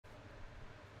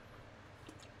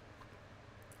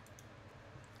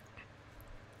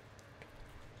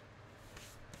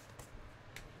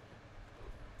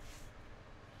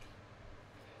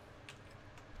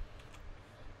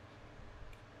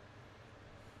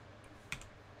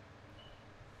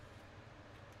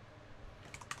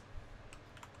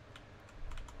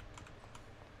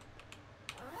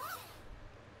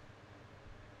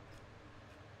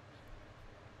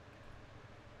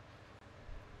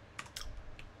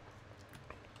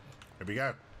Here we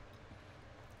go.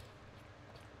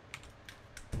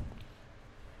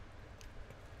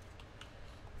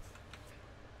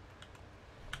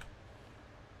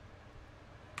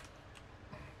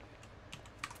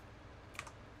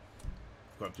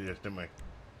 Got to do this, didn't we?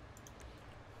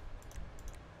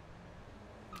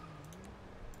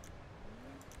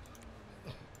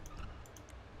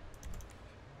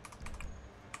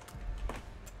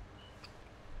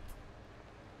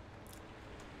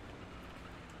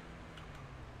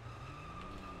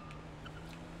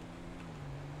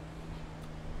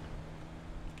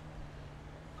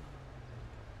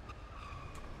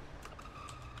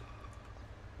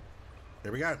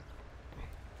 Here we go.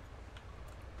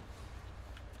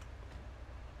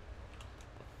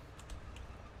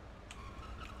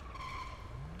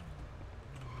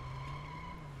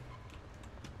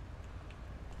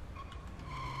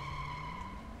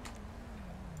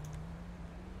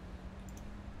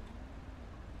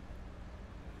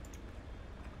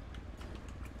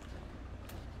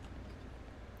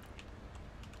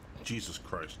 Jesus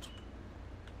Christ.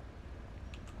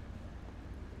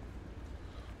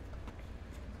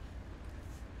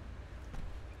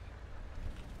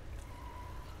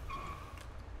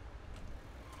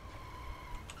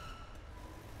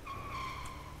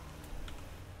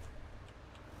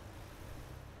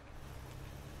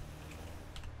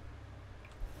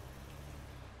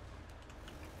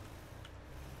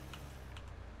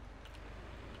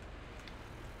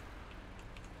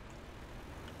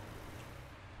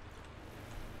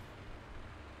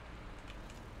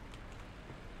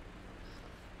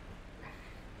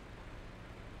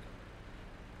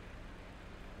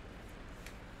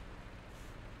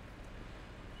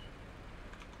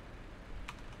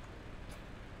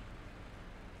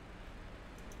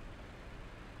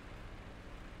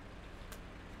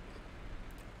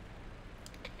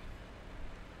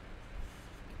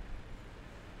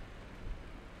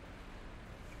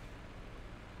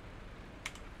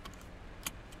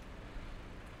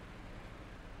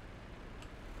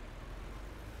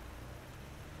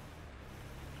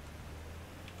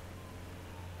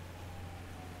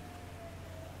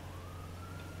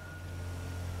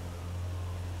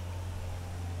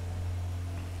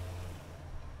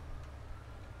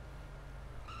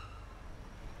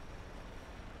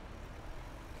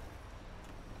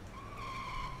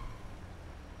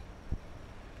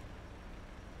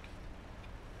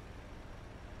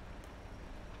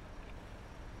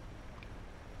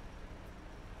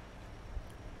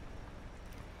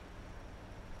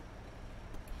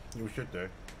 We should do.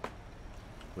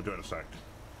 We'll do it in a sec.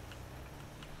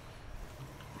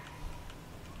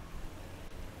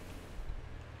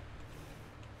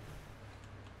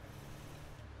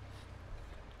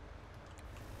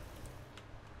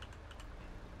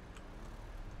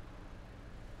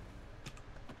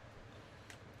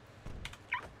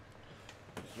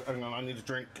 Hang on, I need a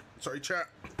drink. Sorry, chat.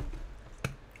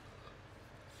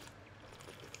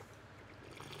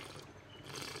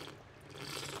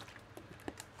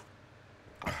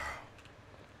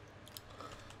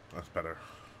 That's better.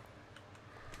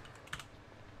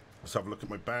 Let's have a look at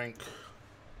my bank.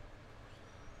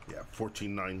 Yeah,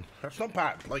 14.9. That's not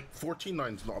bad. Like,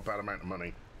 14.9 is not a bad amount of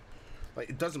money. Like,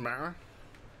 it doesn't matter.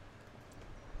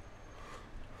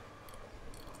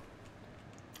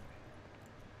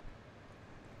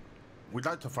 We'd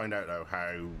like to find out, though,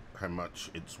 how much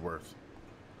it's worth.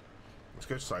 Let's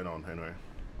go sign on, anyway.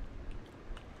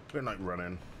 We didn't like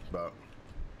running, but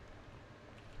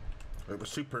it was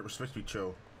super. It was supposed to be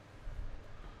chill.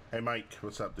 Hey, Mike,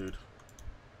 what's up, dude?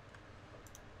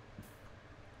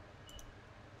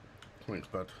 Thanks,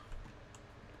 bud.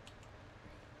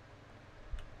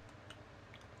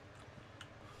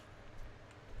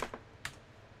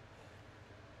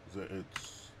 Is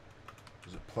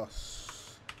it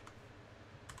plus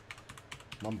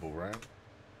Mumble, right?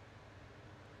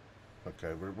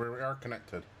 Okay, we are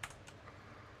connected.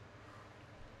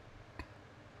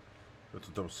 That's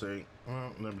a double C. Oh,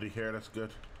 nobody here, that's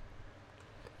good.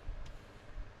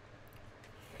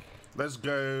 Let's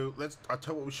go. I'll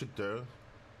tell you what we should do.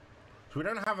 So we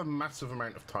don't have a massive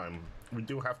amount of time. We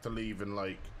do have to leave in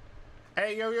like...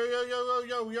 Hey, yo, yo, yo, yo, yo,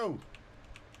 yo, yo.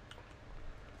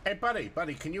 Hey,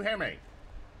 buddy, can you hear me?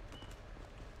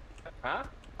 Huh?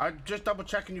 I'm just double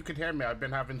checking you can hear me. I've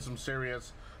been having some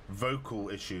serious vocal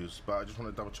issues, but I just want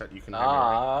to double check you can hear me.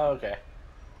 Ah, okay.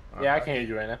 Yeah, I can hear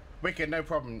you right now. Wicked, no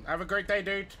problem. Have a great day,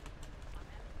 dude.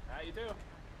 How you do?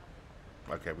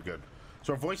 Okay, we're good.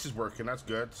 So our voice is working, that's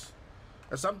good.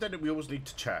 It's something that we always need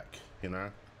to check, you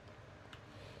know?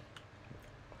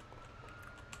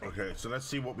 Okay, so let's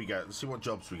see what we get. Let's see what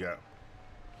jobs we get.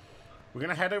 We're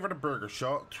gonna head over to Burger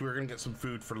Shop. We're gonna get some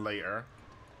food for later.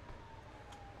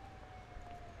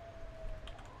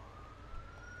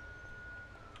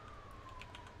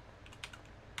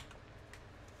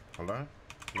 Hello?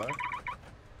 Hello?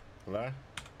 Hello?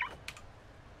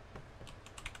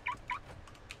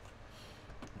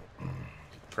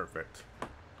 Perfect.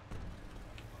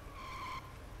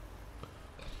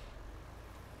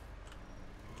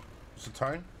 What's the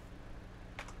time?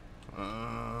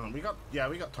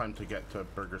 We got time to get to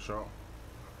Burger Shop.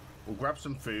 We'll grab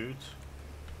some food.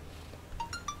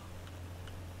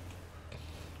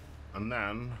 And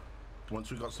then,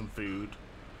 once we got some food,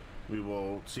 we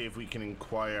will see if we can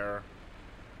inquire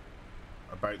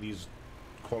about these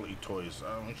quality toys.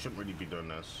 We shouldn't really be doing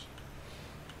this.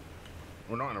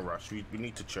 We're not in a rush. We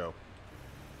need to chill.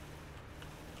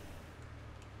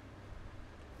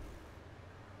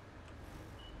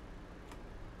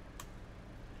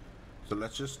 So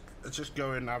let's just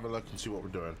go in and have a look and see what we're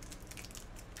doing.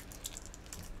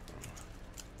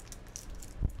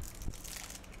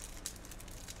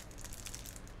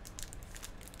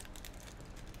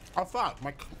 Oh fuck!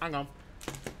 Hang on.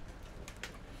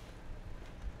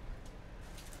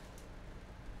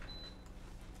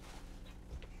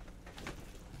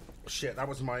 Shit, that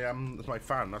was my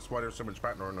fan. That's why there's so much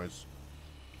background noise.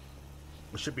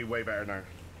 It should be way better now.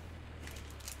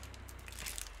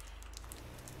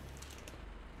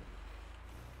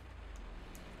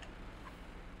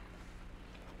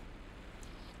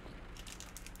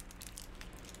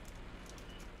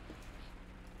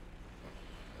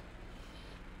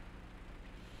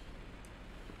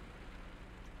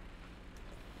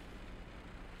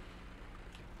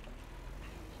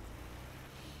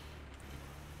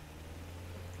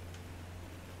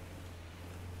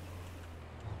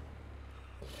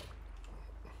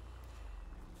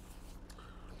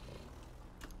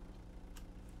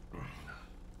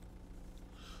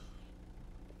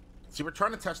 See, we're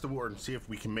trying to test the water and see if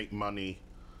we can make money.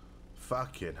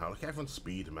 Fucking hell, look at everyone's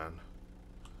speed, man.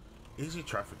 Easy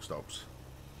traffic stops.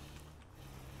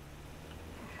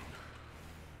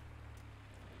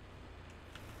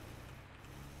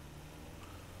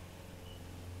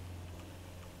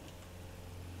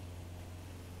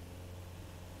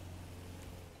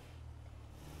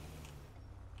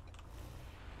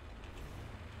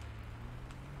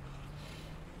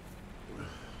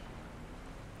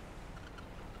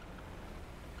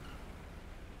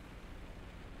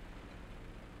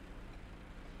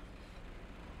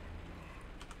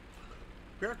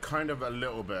 We're kind of a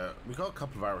little bit. We got a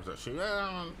couple of hours actually.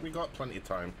 We got plenty of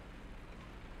time.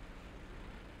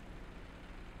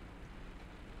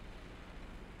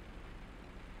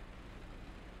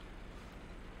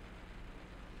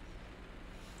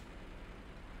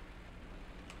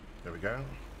 There we go.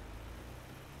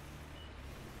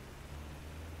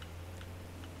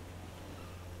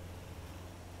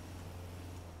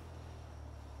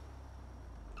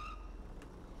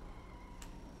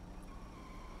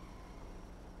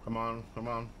 Come on, come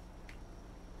on.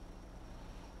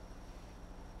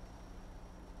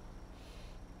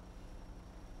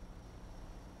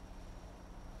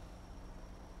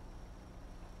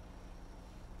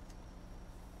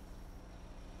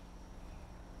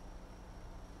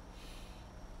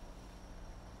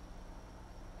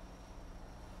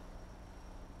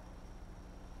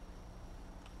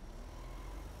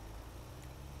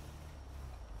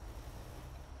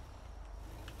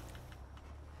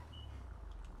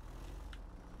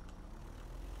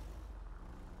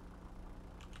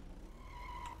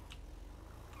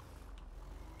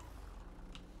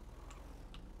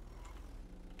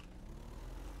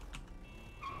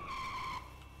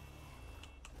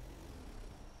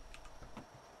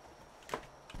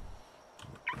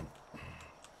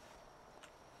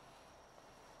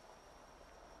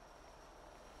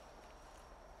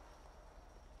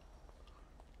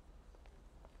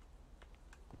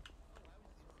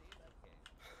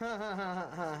 I should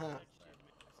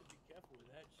be careful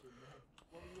with that shit, man.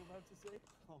 What were you about to say?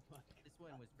 Oh my. This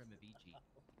one was from Avicii.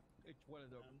 It's one of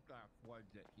the ones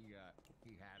that he had.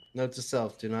 Note to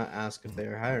self: do not ask if they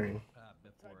are hiring.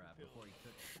 Before he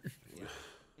took it. Yeah.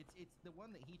 It's the one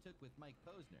that he took with Mike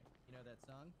Posner. You know that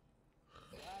song?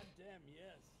 God damn,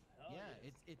 yes. Hell yeah,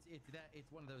 yes.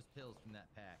 it's one of those pills from that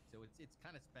pack. So it's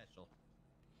kind of special.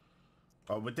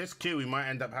 Oh, with this queue, we might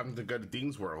end up having to go to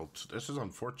Dean's World. This is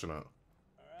unfortunate.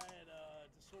 Alright,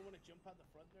 does someone want to jump out the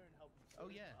front there and help? Oh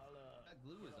yeah, that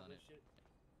glue is on it. Shit.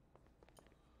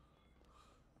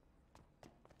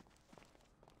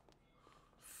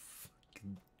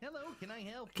 Hello, can I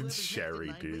help? Fucking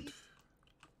Sherry, dude.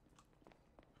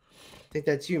 I think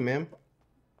that's you, ma'am.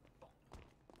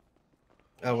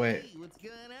 Oh wait. Hey, what's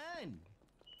going on?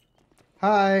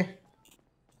 Hi.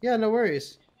 Yeah, no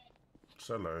worries.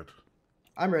 So loud.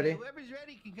 I'm ready. Whoever's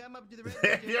ready can come up to the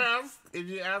register. Yes. If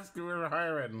you ask, we're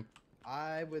hiring.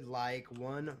 I would like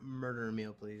one murder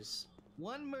meal, please.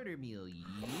 One murder meal.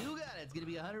 You got it. It's gonna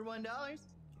be $101.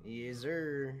 Yes,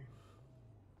 sir.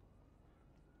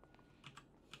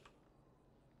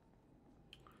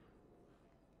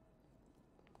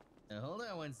 Now, hold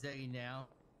on 1 second now.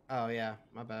 Oh yeah,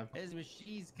 my bad. This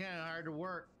machine's kind of hard to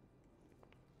work.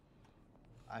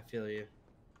 I feel you.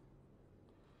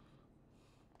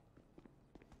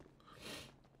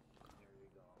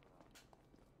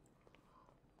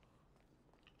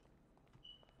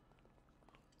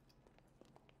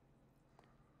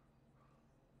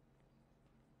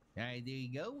 All right, there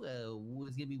you go.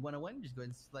 It's gonna be 101. Just go ahead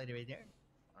and slide it right there.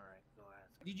 All right, go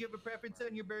ask. Did you have a preference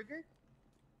on your burger?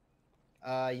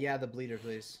 Yeah, the bleeder,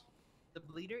 please. The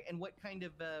bleeder, and what kind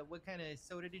of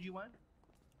soda did you want?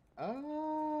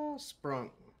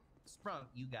 Sprunk. Sprunk,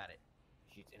 you got it.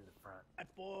 She's in the front. Hi,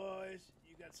 boys.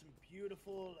 You got some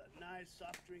beautiful, nice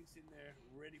soft drinks in there,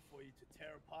 ready for you to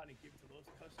tear apart and give to those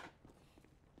customers.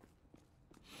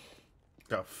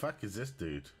 The fuck is this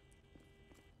dude?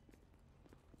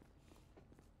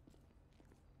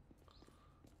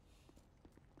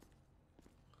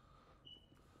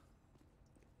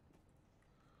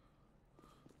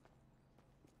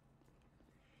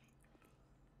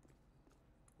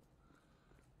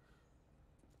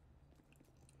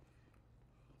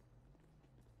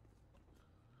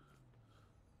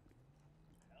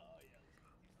 Oh yeah, let's get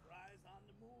these fries on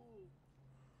the move.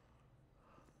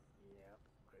 Yep,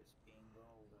 crispy and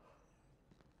golden.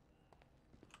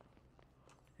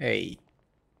 Hey,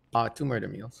 2 murder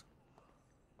meals.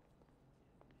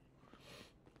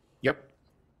 Yep.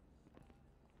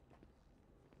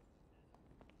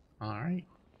 All right.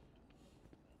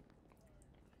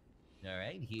 All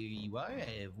right, here you are.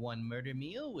 I have one murder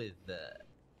meal with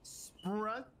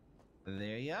Sprunk.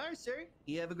 There you are, sir.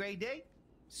 You have a great day.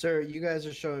 Sir, you guys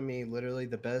are showing me literally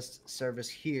the best service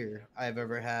here I've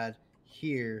ever had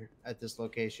here at this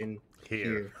location.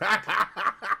 Here.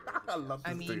 I love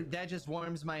this I mean, dude. that just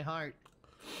warms my heart.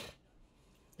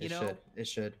 You It know? should. It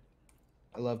should.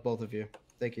 I love both of you.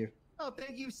 Thank you. Oh,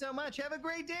 thank you so much. Have a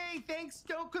great day. Thanks.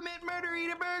 Don't commit murder.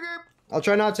 Eat a burger. I'll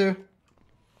try not to.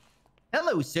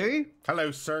 Hello, sir.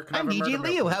 Hello, sir. Can I I'm have a DJ murder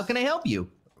meal, Leo. How please? can I help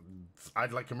you?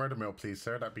 I'd like a murder meal, please,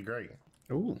 sir. That'd be great.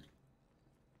 Ooh.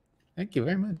 Thank you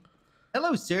very much.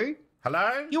 Hello, sir.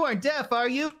 Hello? You aren't deaf, are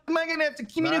you? Am I gonna have to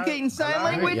communicate in sign hello. All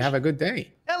right, language? you have a good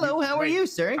day. Hello, how are Wait, you,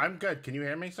 sir? I'm good. Can you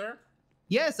hear me, sir?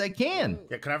 Yes, I can.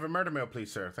 Yeah, can I have a murder meal,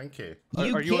 please, sir? Thank you.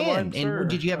 You are you can. online, And sir?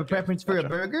 did you have a Okay, preference for a gotcha.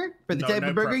 burger? For the No, type no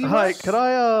of burger you preference.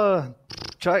 Hi,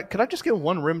 want? could I just get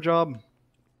one rim job?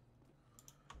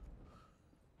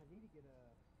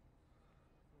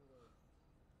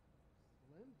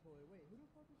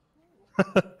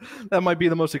 That might be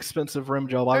the most expensive rim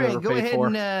job All I've right, ever go paid ahead for.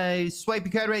 and swipe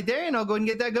your card right there, and I'll go ahead and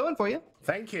get that going for you.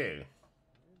 Thank you.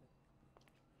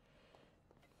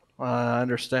 I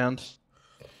understand.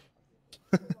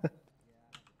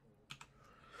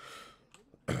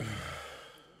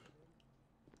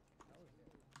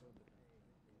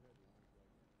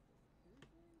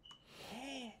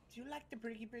 Hey, do you like the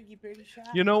burger shop?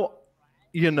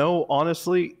 You know,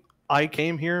 honestly, I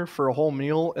came here for a whole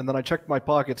meal, and then I checked my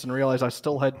pockets and realized I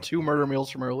still had 2 murder meals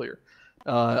from earlier.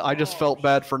 I just felt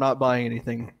bad for not buying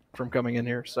anything from coming in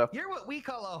here. So, You're what we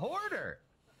call a hoarder.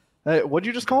 hey, what'd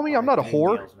you just call me? I'm not a Buy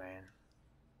whore. meals, man.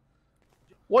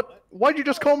 What? Why'd you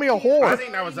just call me a I whore?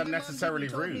 think that was Your mom unnecessarily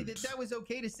told me rude. that was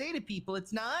okay to say to people.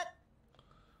 It's not.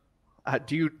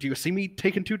 Do you see me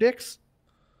taking 2 dicks?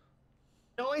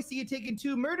 No, I see you taking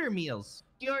 2 murder meals.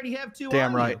 You already have 2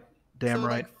 Damn on right. you. Damn so,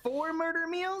 right. Like 4 murder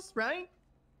meals, right?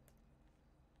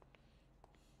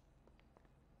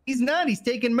 He's not. He's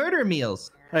taking murder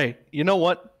meals. Hey, you know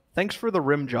what? Thanks for the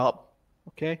rim job.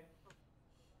 Okay.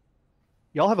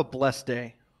 Y'all have a blessed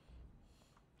day.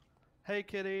 Hey,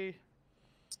 kitty.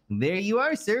 There you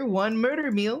are, sir. 1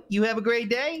 murder meal. You have a great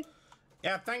day.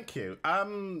 Yeah, thank you.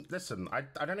 Listen, I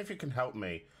don't know if you can help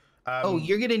me. Oh,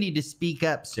 you're gonna need to speak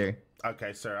up, sir.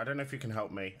 Okay, sir. I don't know if you can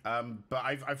help me. But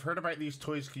I've heard about these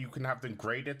toys. You can have them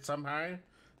graded somehow.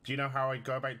 Do you know how I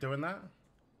go about doing that?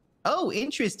 Oh,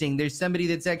 interesting. There's somebody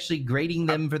that's actually grading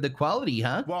them for the quality,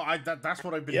 huh? Well, that's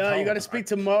what I've been Yeah, told. you gotta speak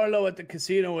to Marlo at the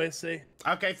casino, Wesley.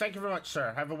 Okay, thank you very much,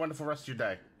 sir. Have a wonderful rest of your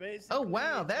day. Oh,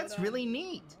 wow. That's really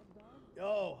neat.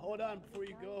 Yo, hold on before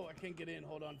you go. I can't get in.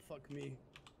 Hold on. Fuck me.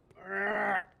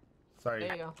 Sorry.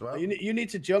 There you Well, You need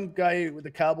to jump, guy with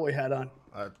the cowboy hat on.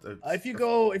 If you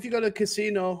go to the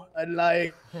casino at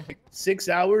like 6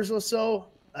 hours or so,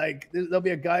 like there'll be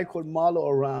a guy called Marlo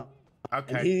around. And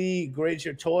Okay. he grades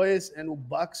your toys and will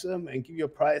box them and give you a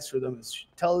price for them.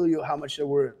 Tell you how much they're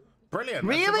worth. Brilliant.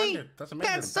 Really? That's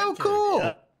amazing. That's so Thank you. cool.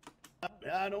 Yeah.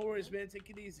 Yeah, no worries, man. Take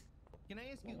it easy. Can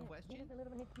I ask you a question?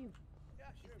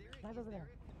 Yeah, sure. Is there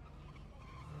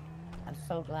I'm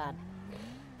so glad.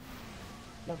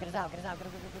 No, get us out, get us out, get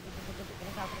us out, get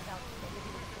us out, get us out.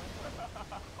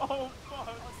 Oh, fuck.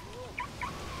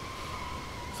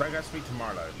 So I gotta speak to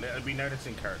Marlo. It'll be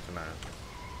noticing character now.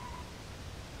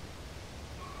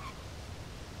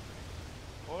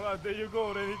 Hola, there you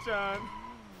go, Renny-chan.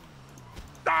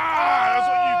 Ah, that's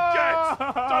what you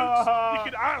get. Don't. You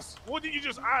can ask. Why didn't you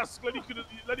just ask? Lenny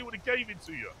would have gave it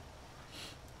to you.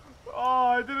 Oh,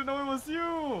 I didn't know it was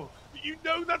you. You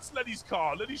know that's Lenny's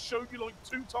car. Lenny's shown you like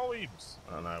 2 times.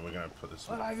 Oh no, we're gonna put this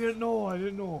But one. I didn't know. I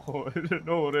didn't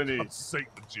know, Renny. God's sake,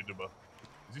 legitimate.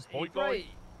 Is this Hey, point guy? right.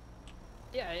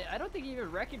 Yeah, I don't think he even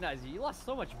recognized you. You lost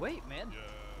so much weight, man. Yeah.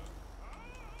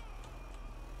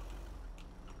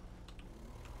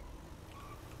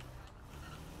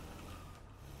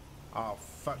 Oh,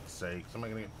 fuck's sake. Am I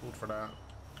gonna get pulled for that?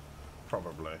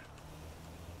 Probably.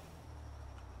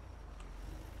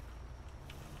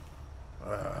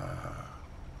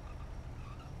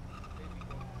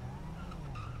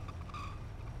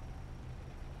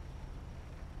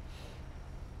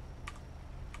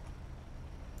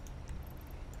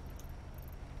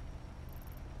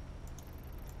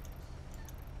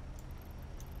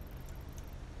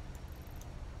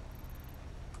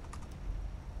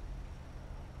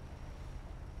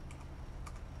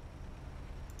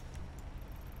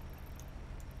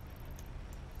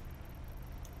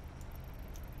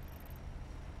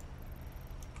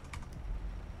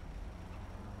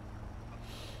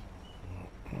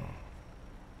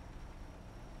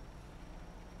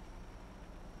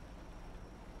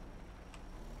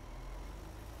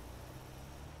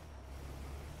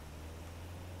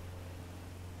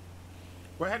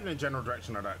 We're heading in the general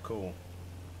direction of that. Cool.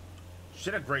 She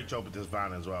did a great job with this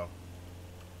van as well.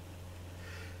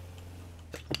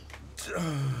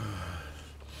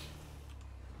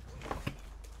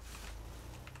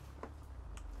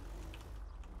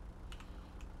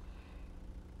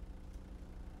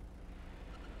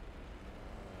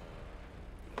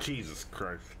 Jesus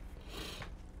Christ.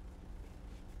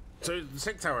 So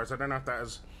 6 hours, I don't know if that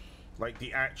is like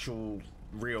the actual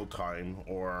real time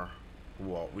or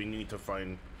what. We need to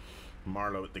find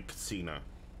Marlo at the casino.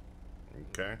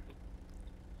 Okay.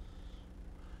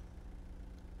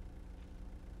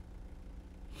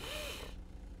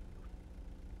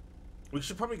 We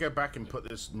should probably go back and put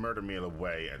this murder meal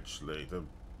away, actually. The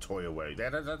toy away.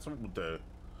 That's what we'll do.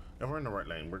 And we're in the right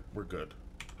lane. We're good.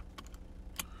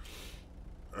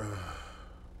 We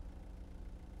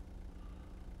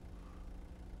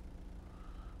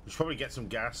should probably get some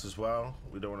gas as well.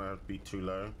 We don't want to be too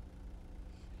low.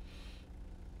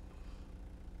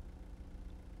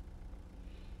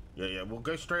 Yeah, we'll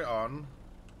go straight on.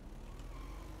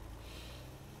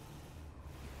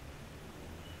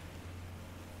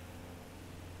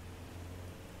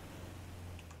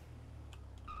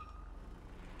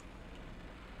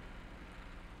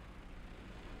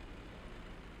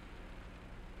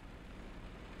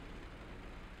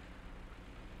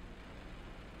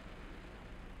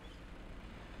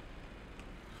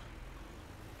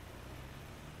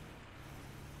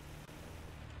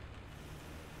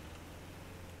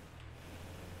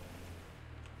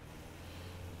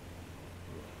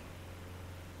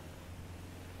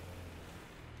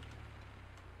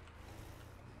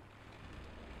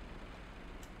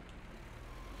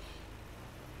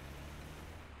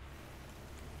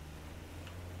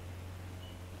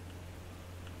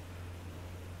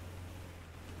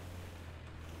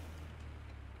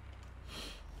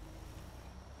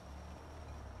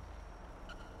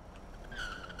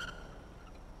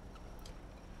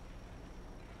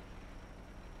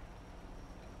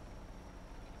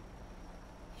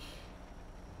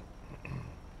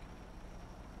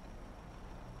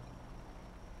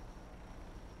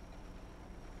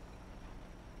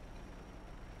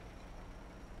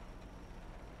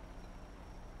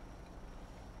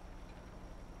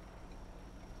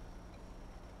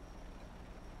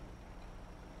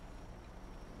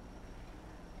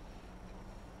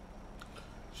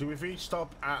 So if each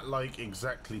stop at like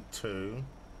exactly 2,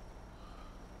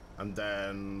 and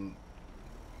then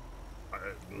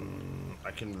I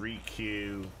can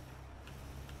re-queue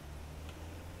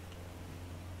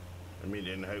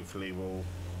immediately, and hopefully we'll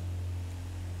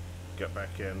get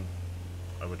back in.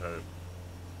 I would hope.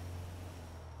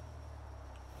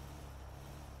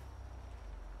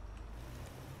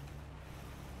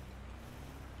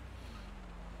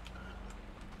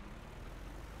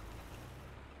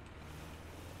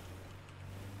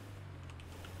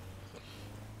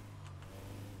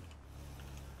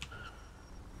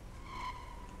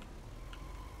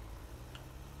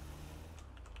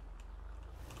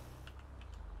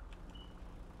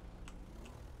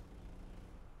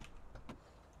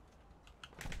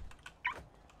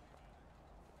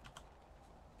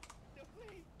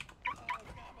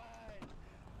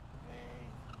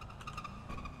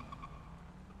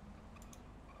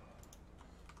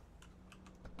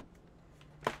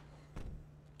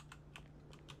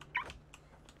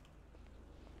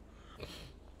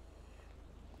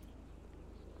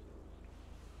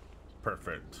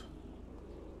 Perfect.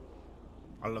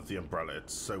 I love the umbrella.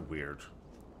 It's so weird.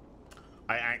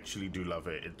 I actually do love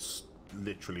it. It's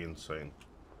literally insane.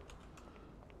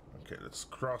 Okay, let's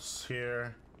cross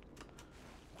here.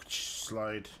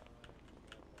 Slide.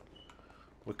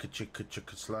 Wicka chicka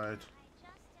chicka slide.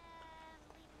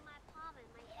 Leaving my apartment.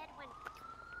 My head went.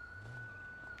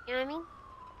 You know what I mean?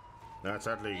 No,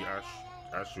 sadly, Ash.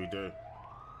 Ash, we do.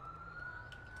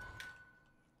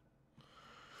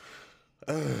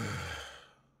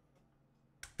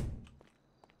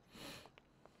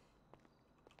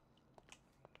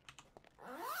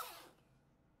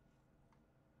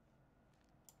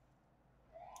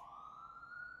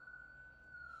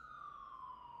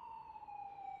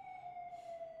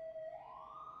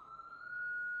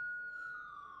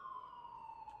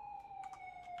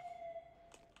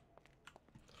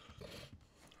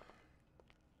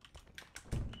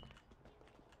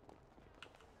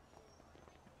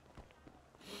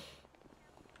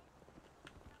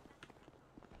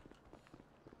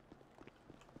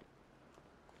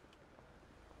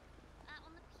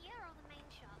 On the pier or the main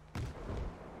shop?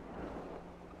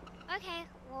 Okay,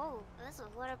 whoa, there's a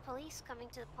lot of police coming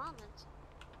to the apartment.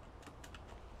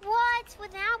 What?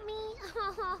 Without me?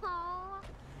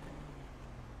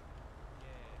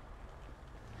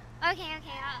 Okay, I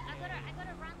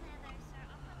gotta run there though, so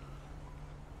I'll probably...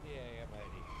 Yeah,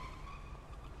 matey.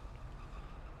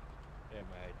 Yeah,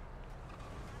 mate.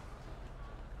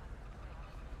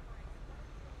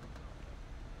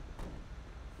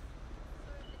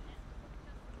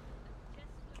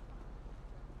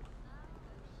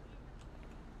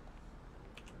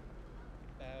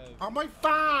 Oh, my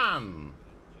fan!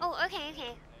 Oh, okay.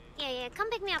 Yeah,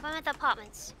 come pick me up. I'm at the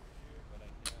apartments.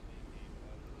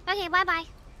 Okay, bye-bye.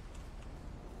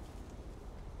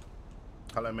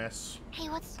 Hello, miss. Hey,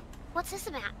 what's this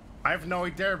about? I have no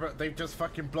idea, but they've just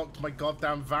fucking blocked my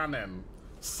goddamn van in.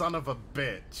 Son of a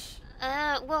bitch.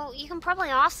 Well, you can probably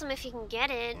ask them if you can get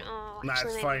it, or Nah,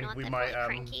 actually it's maybe fine. not. We They're might,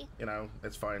 probably cranky. you know,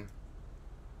 it's fine.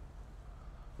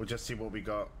 We'll just see what we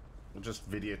got. We'll just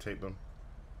videotape them.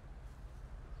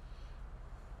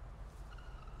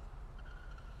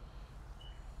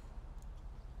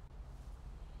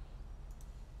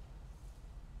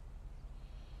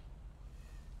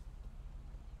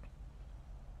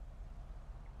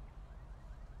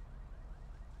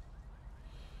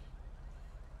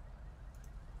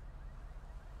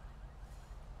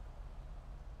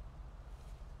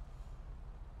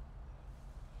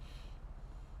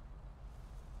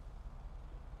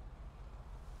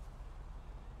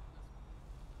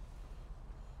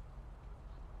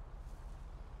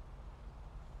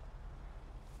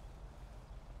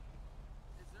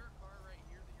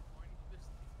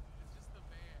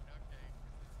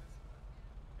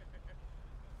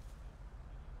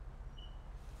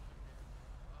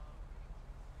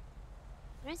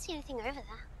 I don't see anything over there.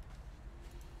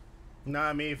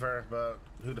 Nah, me either, but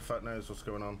who the fuck knows what's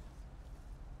going on.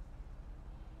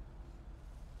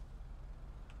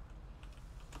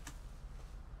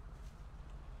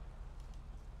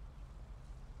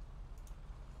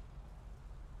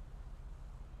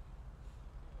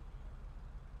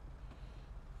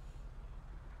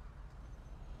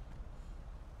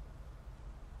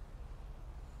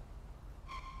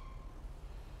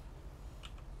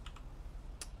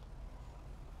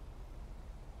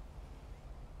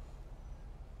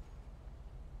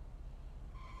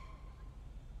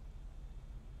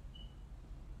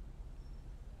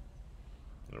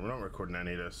 We're not recording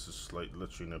any of this. It's like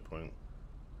literally no point.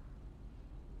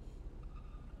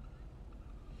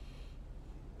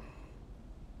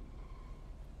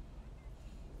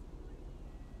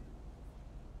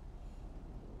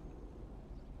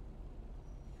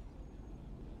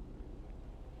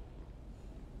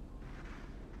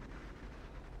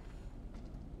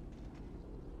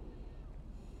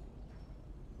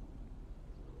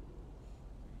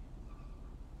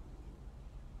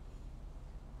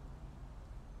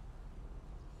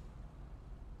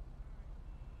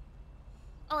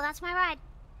 Oh, that's my ride.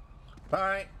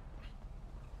 Bye.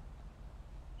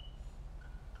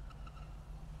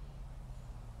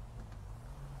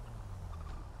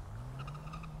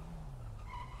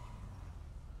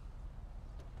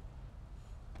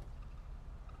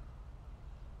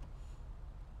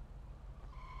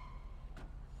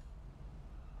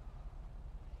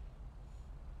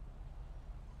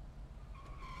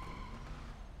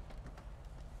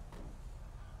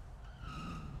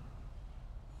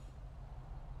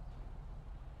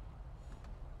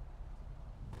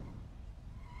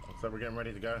 So we're getting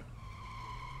ready to go.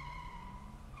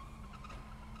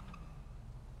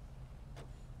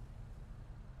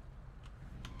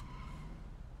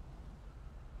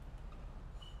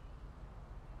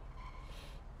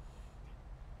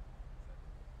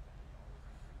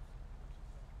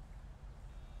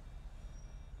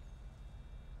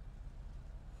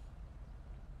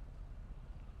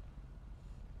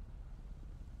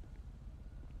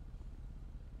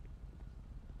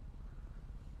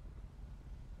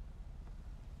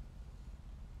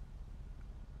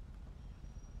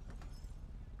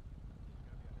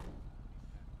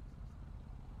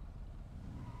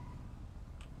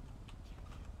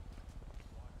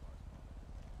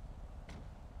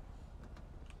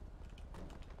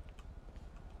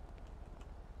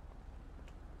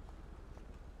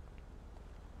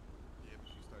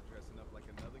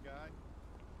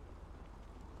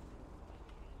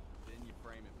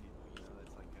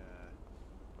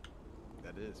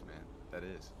 is, man. That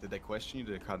is. Did they question you?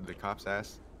 Did the cops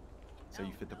ask? So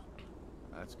you fit the.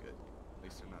 That's good. At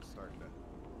least they're not starting to.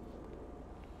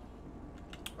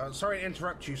 Sorry to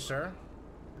interrupt you, sir.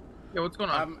 Yeah, what's going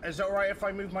on? Is it alright if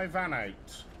I move my van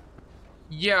out?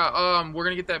 Yeah, we're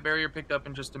gonna get that barrier picked up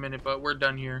in just a minute, but we're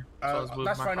done here. So let's move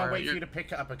That's my fine. car I'll out. wait for you to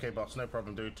pick it up. Okay, boss. No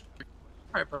problem, dude.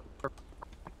 Alright, perfect.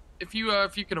 If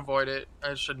you can avoid it,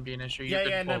 it shouldn't be an issue. You Yeah,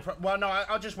 can yeah, no pull- problem. Well, no,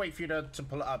 I'll just wait for you to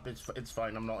pull it up. It's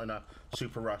fine. I'm not in a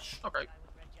super rush. Okay.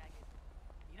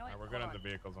 Alright, we're good on the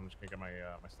vehicles. I'm just gonna get my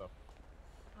my stuff.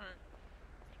 Alright.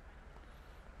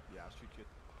 Yeah, I'll shoot you.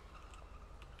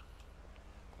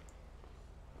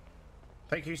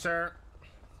 Thank you, sir.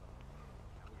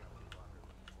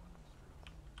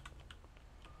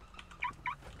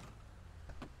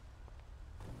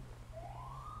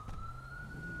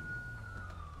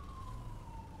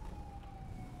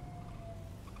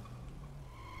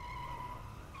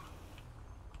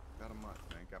 About a month,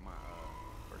 man. Got my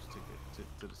first ticket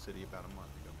to the city about a month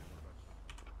ago, man. What about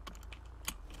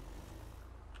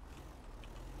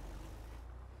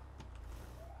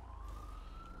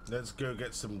you? Let's go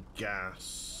get some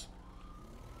gas.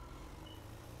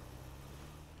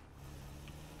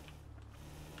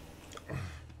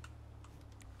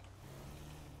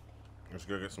 Let's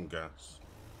go get some gas.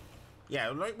 Yeah,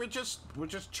 like we're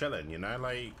just chilling, you know,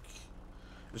 like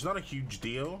it's not a huge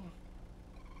deal.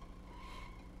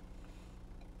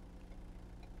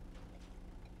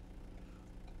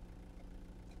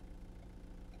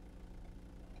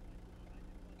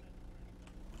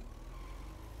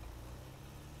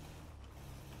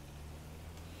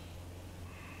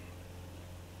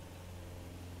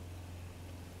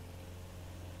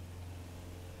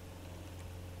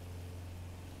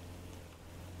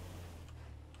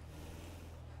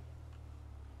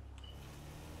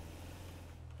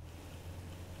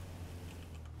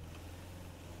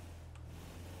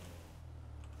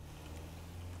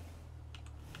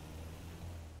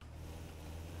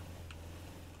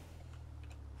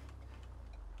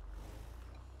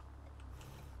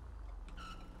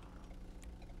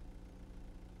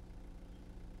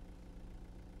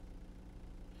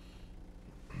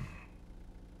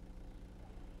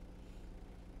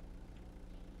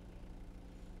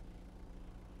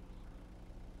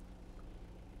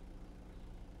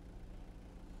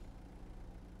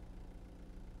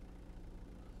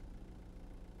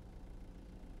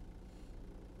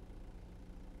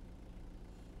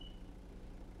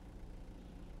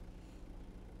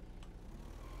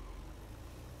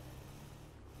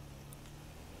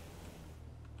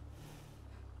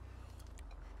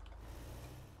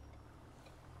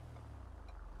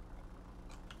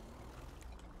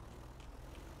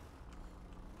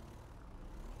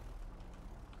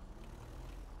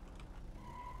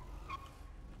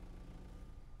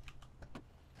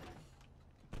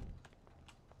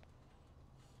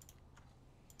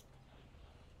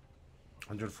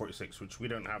 $146, which we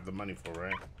don't have the money for,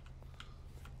 right?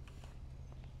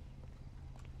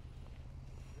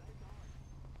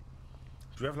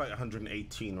 We have like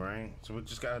 118, right? So we'll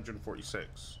just get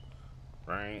 146,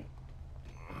 right?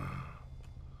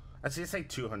 Actually, say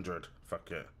 200.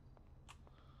 Fuck it.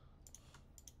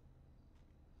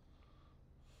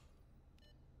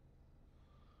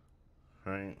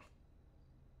 Right.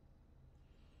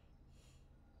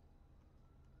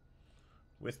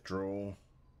 Withdrawal.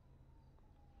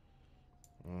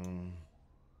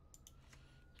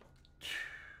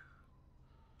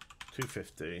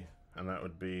 250, and that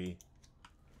would be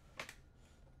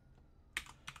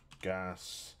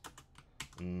gas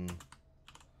and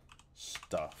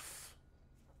stuff.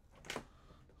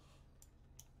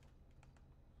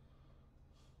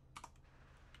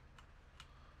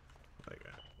 There you go.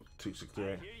 268.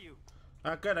 I hear you.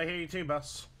 Good. I hear you too,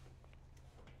 boss.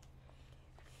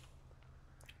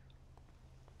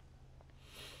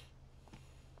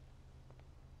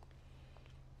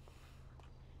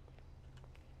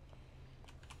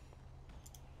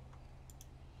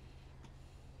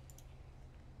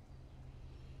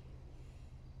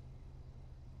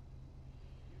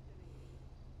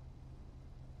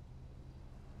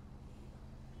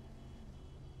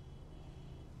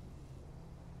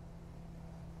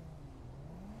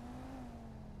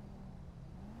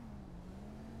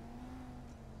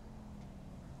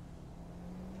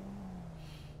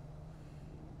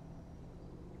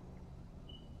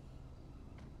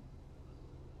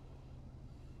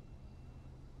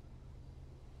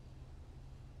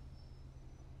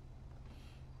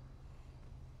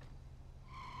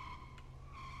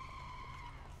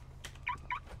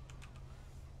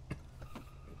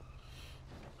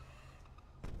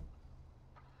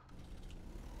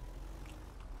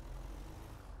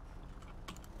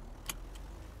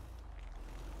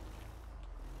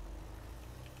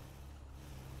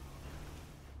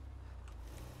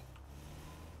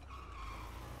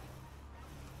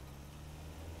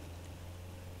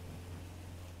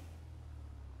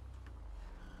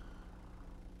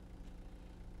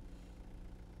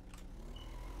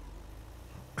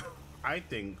 I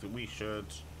think that we should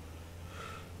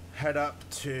head up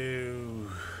to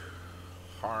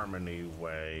Harmony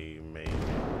Way, maybe.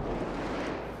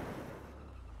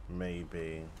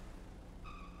 Maybe.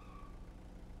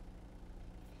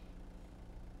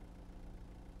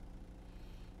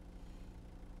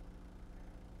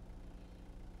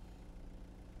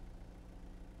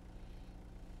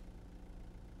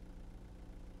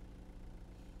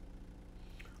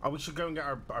 Oh, we should go and get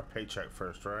our paycheck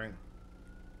first, right?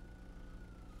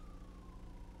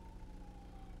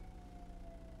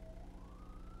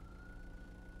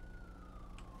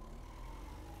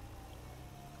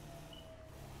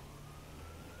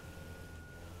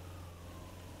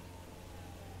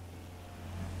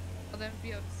 Well, then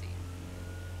be able to see.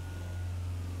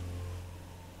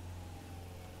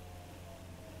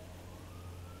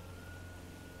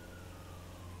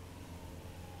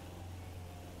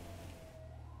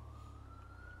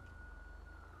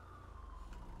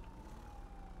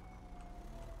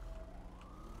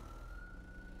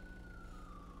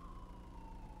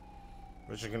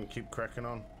 We're just gonna keep cracking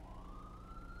on.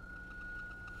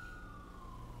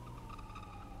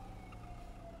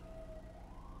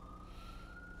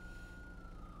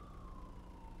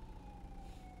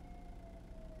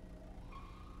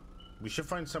 We should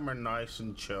find somewhere nice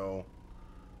and chill,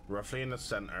 roughly in the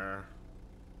center.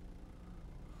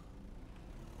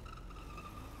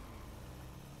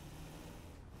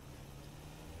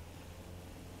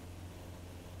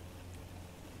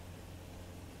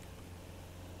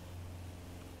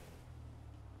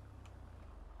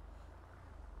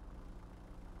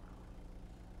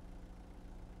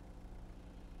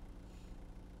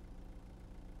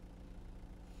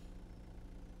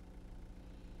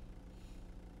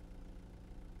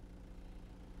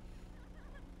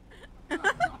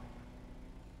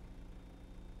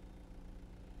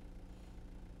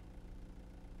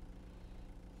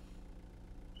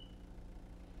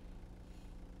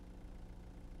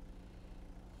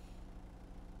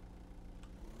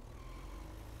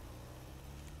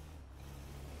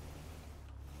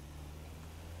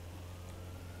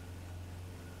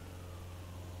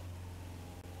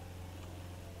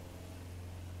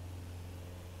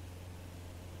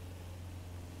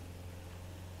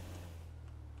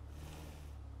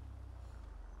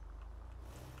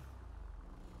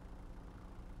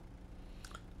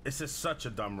 This is such a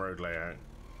dumb road layout.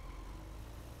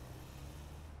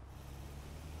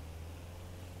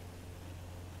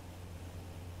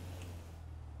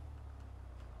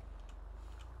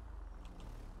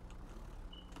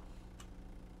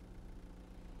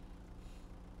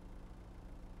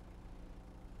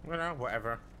 Well,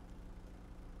 whatever.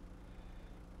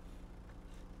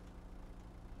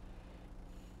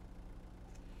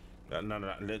 None of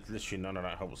that, literally none of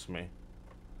that helps me.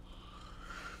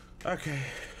 Okay.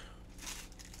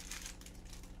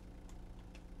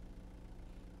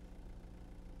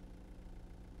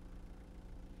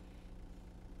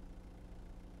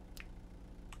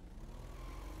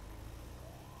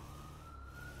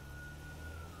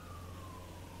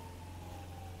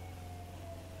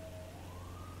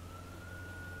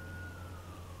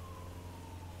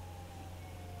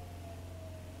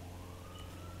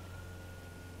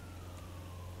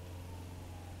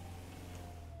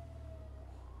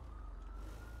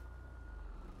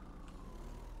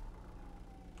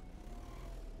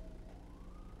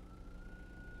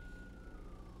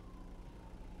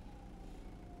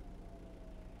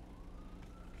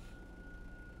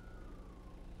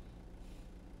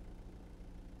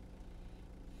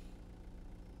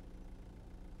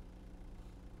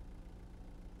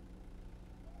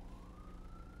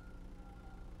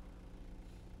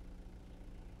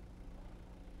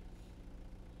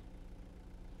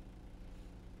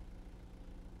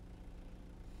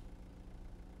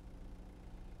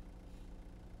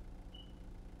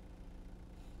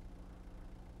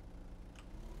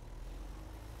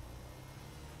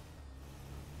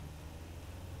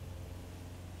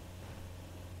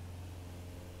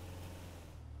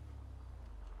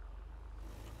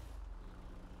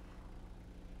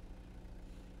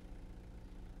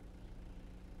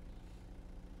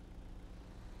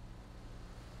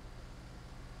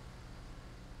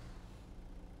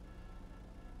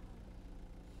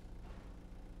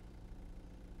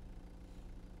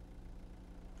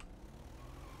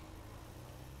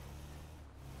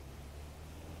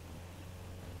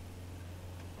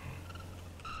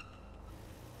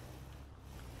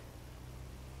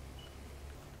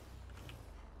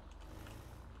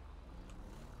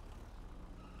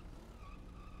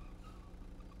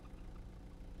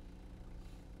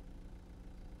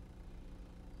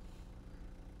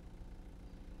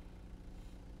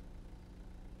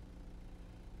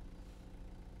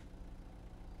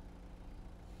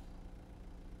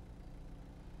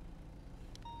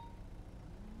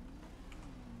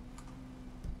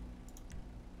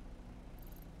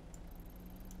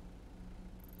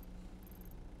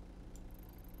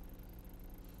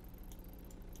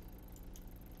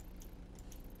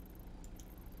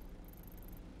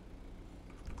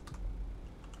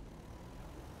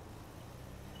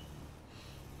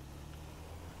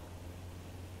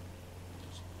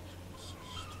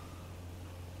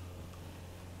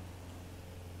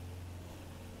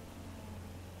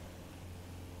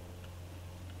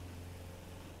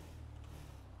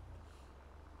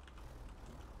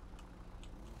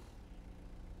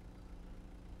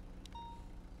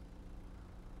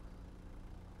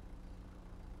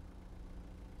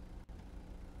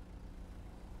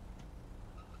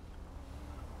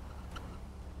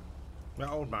 That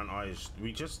old man eyes,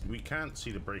 we can't see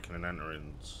the breaking and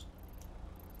enterings.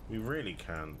 We really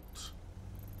can't.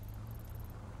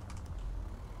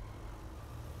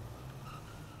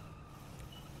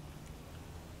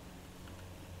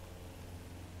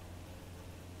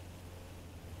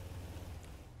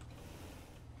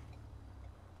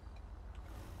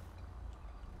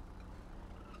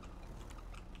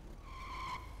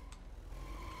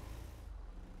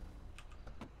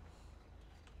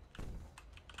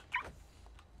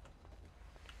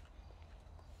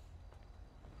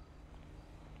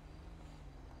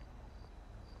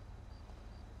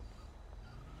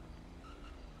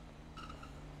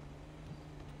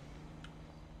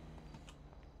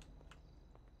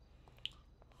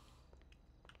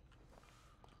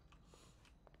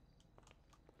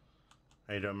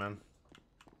 How you doing, man?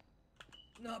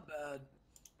 Not bad.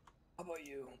 How about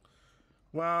you?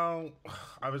 Well,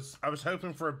 I was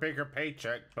hoping for a bigger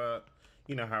paycheck, but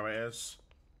you know how it is.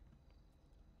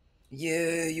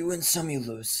 Yeah, you win some, you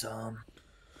lose some.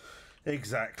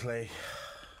 Exactly.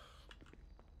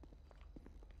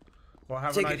 Well,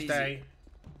 have Take a it nice easy. day.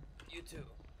 You too.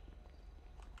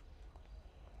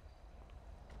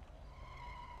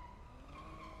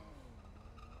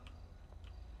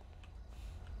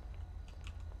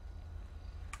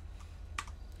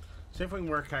 See if we can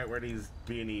work out where these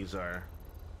B&Es are.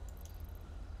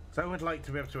 So I would like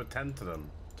to be able to attend to them,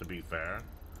 to be fair.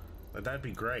 Like, that'd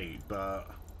be great,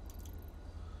 but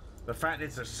the fact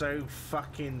is they're so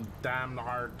fucking damn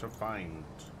hard to find.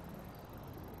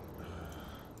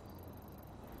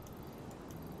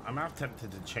 I'm half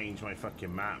tempted to change my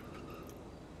fucking map.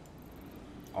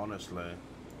 Honestly.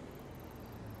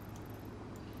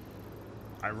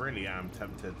 I really am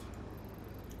tempted.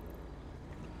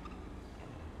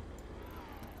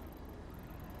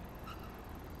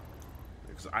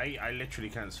 Because I literally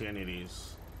can't see any of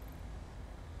these.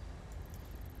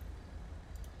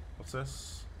 What's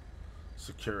this?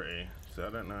 Security. So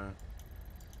I don't know.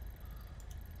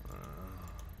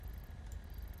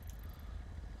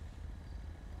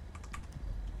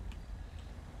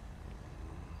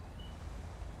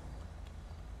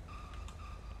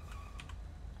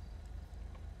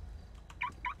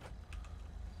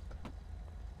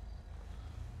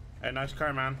 Hey, nice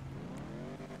car, man.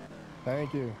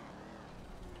 Thank you.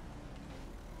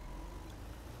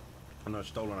 I know,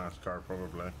 stolen ass car,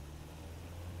 probably.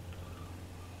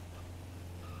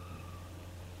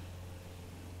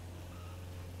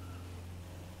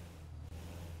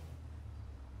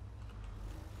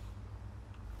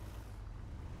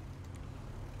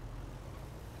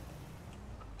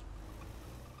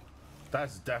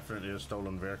 That's definitely a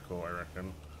stolen vehicle, I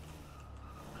reckon.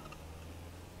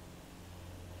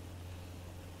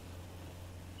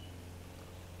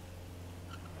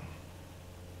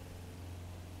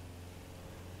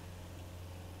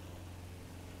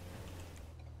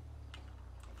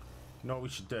 You know what we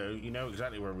should do? You know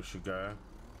exactly where we should go.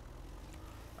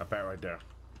 I bet right there.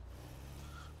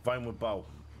 Vinewood Bowl.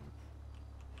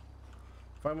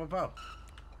 Vinewood Bowl.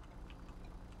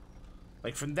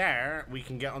 Like from there, we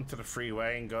can get onto the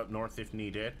freeway and go up north if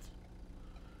needed.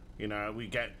 You know, we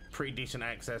get pretty decent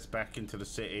access back into the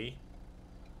city.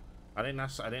 I think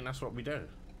that's what we do.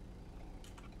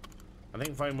 I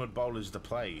think Vinewood Bowl is the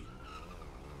play.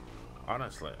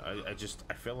 Honestly,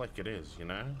 I feel like it is, you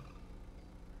know?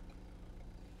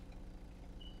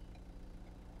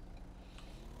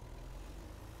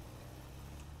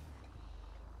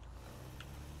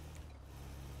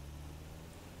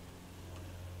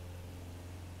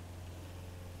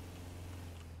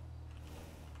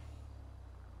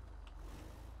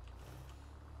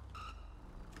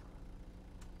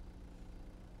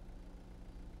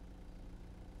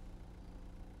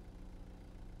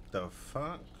 The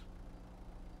fuck?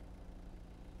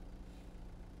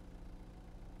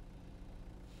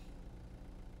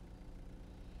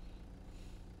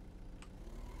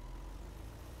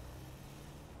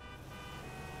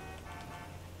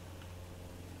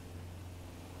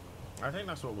 I think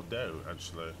that's what we'll do,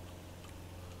 actually.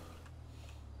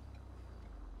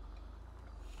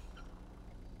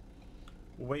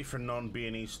 We'll wait for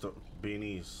non-B&Es.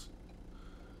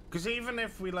 Because even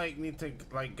if we like need to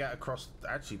like get across,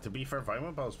 actually, to be fair,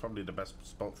 Vinewood Bowl is probably the best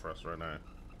spot for us right now.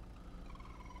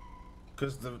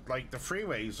 Because the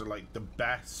freeways are like the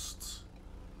best,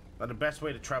 like the best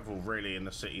way to travel really in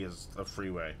the city is a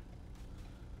freeway.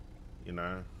 You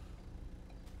know.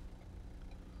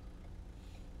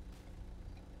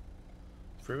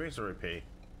 Freeways are OP.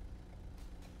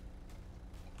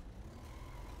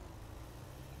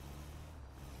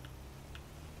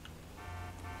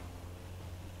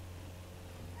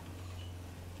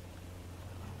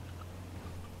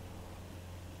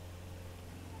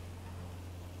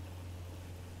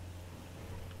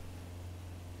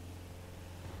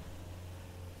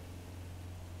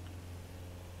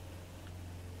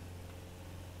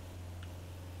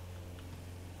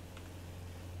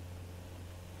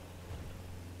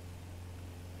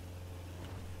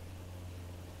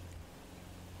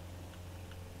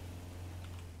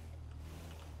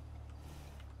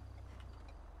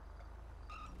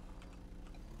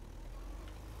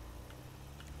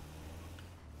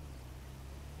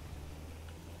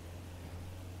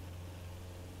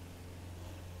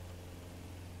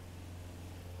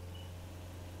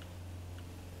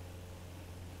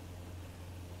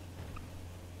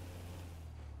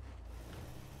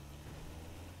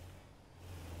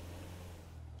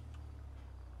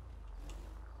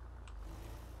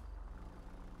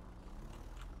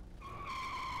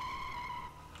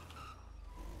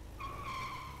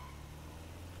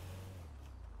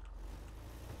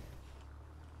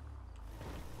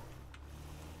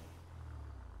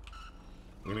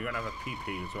 We're gonna have a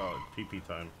PP as well, PP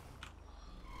time.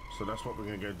 So that's what we're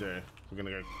gonna go do. We're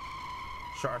gonna go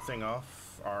shut our thing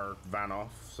off, our van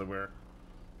off, so we're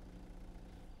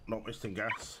not wasting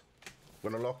gas.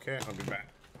 We're gonna lock it, I'll be back.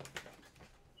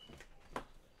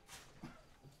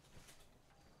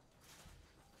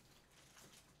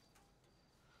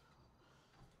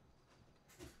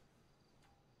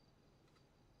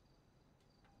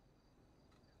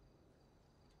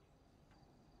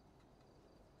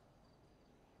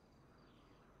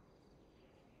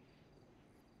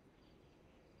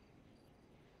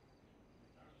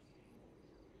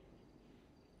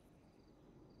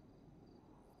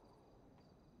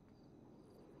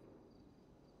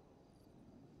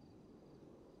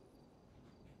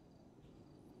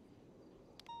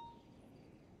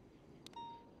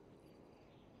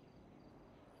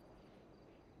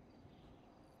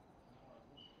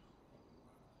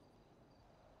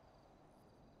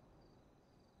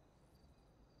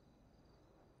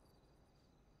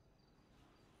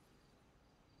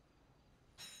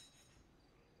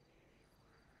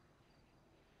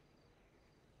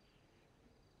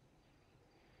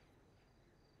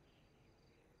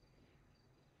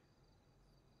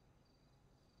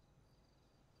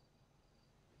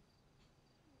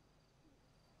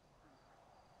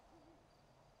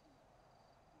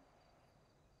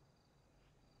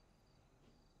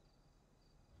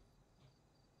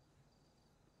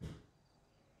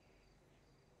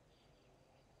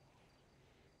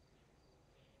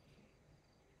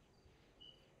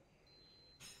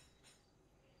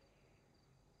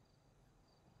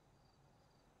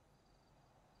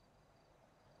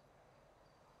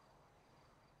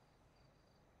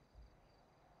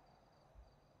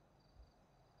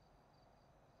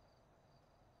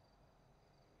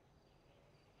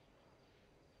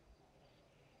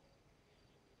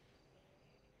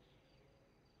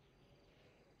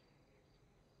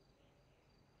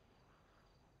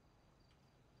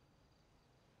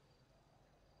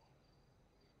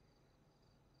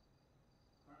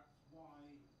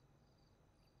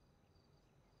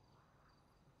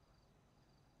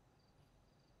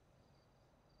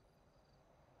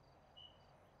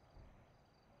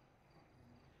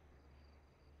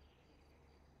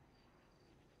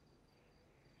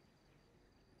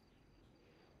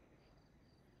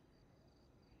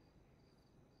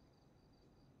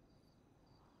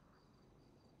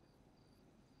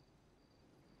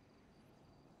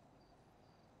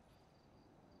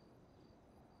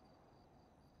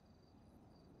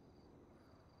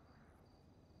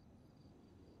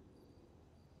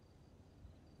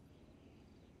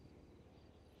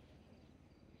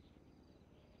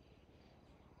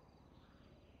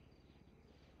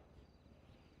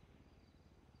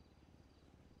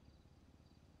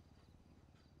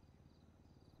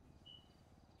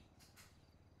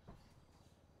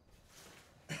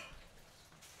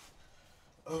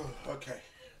 Oh, okay.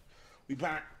 We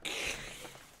back.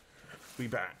 We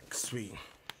back. Sweet.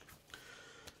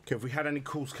 Okay, if we had any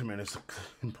calls come in, it's an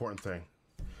important thing.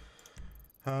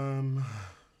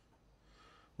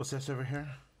 What's this over here?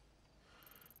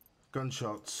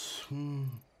 Gunshots.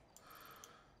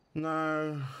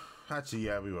 No. Actually,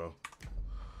 yeah, we will.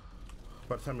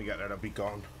 By the time we get there, they'll be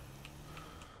gone.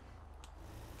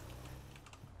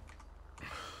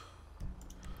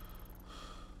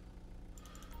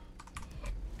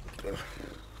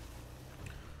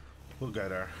 We'll get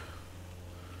there.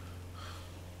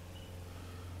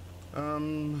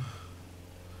 No,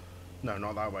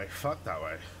 not that way. Fuck that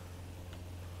way.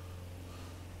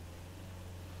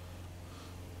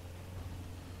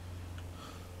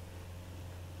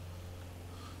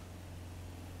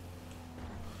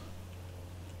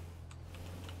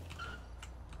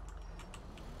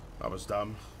 That was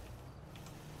dumb.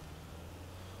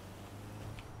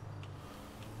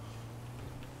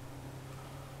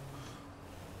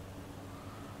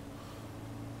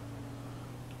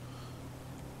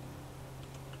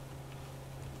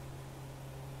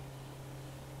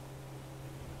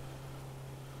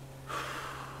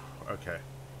 Okay.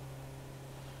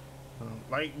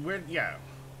 Like, yeah.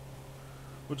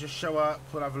 We'll just show up,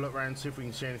 we'll have a look around, see if we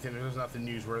can see anything. There's nothing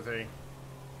newsworthy.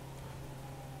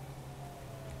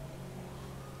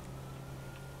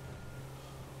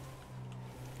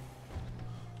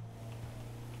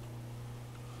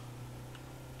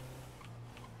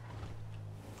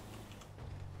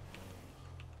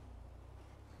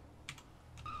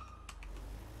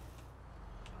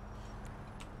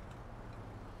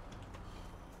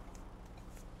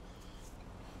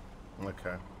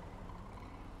 Okay.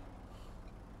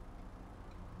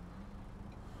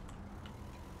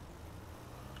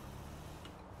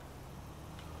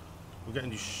 We're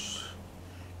getting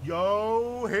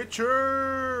Yo,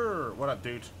 Hitcher! What up,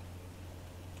 dude?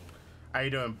 How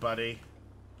you doing, buddy?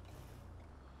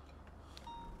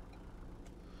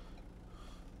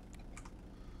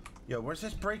 Yo, where's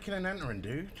this breaking and entering,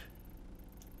 dude?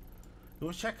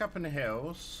 We'll check up in the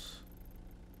hills.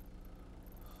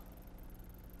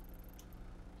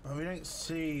 Oh, we don't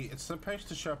see... It's supposed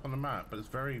to show up on the map, but it's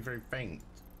very, very faint.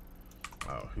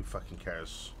 Oh, who fucking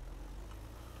cares?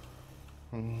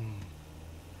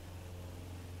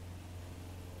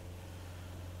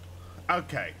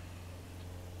 Okay.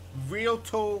 Real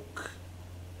talk,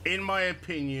 in my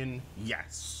opinion,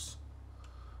 yes.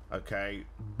 Okay,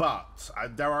 but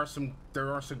there are some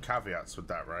caveats with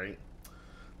that, right?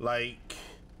 Like,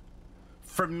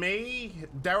 for me,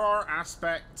 there are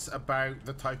aspects about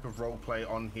the type of roleplay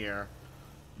on here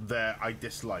that I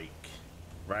dislike,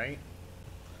 right?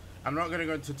 I'm not going to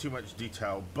go into too much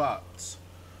detail, but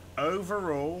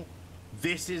overall,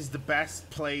 this is the best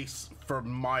place for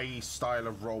my style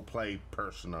of roleplay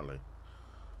personally.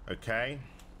 Okay?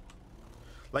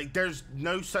 Like, there's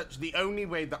no such... The only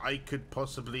way that I could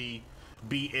possibly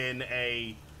be in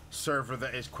a server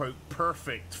that is, quote,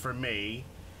 perfect for me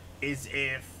is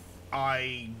if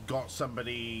I got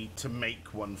somebody to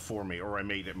make one for me, or I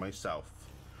made it myself.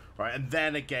 Right? And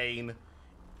then again,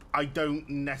 I don't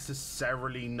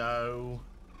necessarily know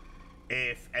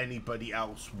if anybody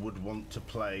else would want to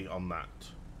play on that.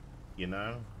 You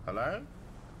know? Hello?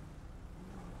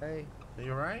 Hey. Are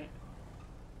you alright?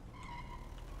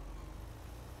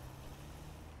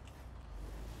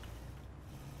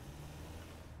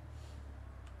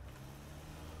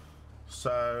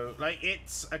 So, like,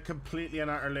 it's a completely and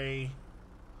utterly...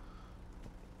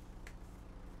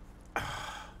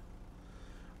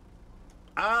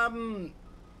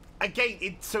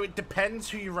 Again, so it depends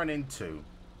who you run into,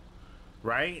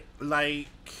 right? Like,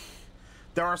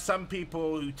 there are some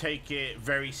people who take it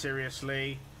very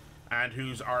seriously and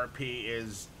whose RP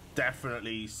is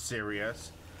definitely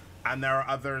serious, and there are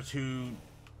others who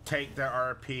take their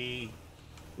RP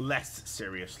less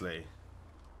seriously.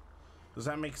 Does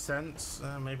that make sense?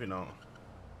 Maybe not.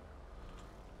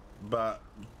 But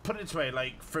put it this way,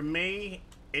 like, for me,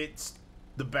 it's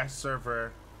the best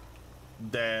server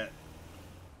that...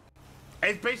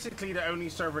 It's basically the only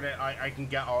server that I can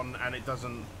get on and it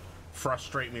doesn't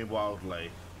frustrate me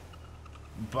wildly.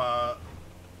 But...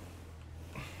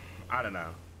 I don't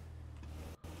know.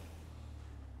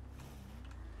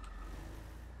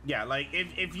 Yeah, like,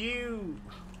 if you...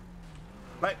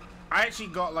 Like, I actually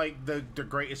got, like, the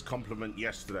greatest compliment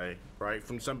yesterday, right?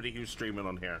 From somebody who's streaming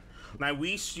on here. Now,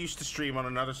 we used to stream on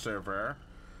another server,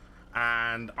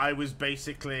 and I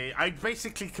basically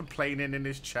complaining in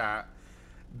his chat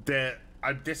that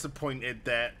I'm disappointed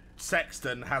that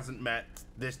Sexton hasn't met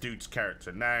this dude's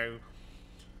character. Now,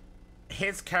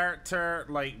 his character,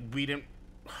 like, we didn't...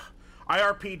 I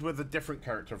RP'd with a different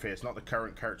character of his, not the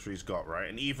current character he's got, right?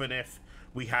 And even if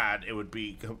we had, it would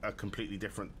be a completely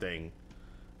different thing.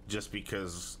 Just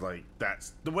because, like,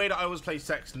 that's... The way that I always play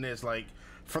Sexton is, like,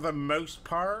 for the most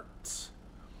part,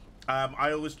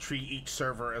 I always treat each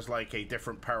server as, like, a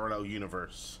different parallel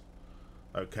universe.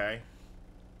 Okay?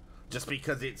 Just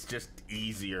because it's just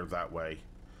easier that way.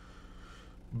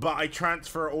 But I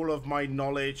transfer all of my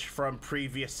knowledge from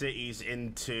previous cities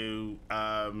into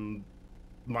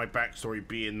my backstory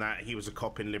being that he was a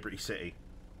cop in Liberty City.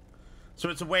 So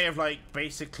it's a way of, like,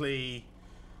 basically,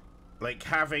 like,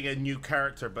 having a new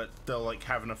character but still, like,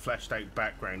 having a fleshed out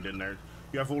background in there.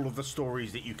 You have all of the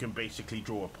stories that you can basically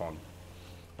draw upon.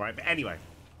 Right? But anyway,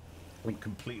 I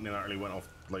completely and utterly went off,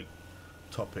 like,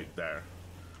 topic there.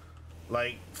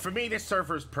 Like, for me, this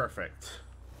server is perfect.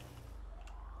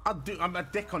 I'm a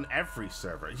dick on every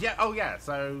server. Yeah, oh yeah,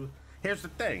 so here's the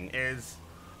thing, is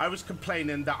I was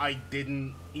complaining that I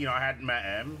didn't, you know, I hadn't met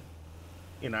him,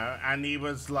 you know, and he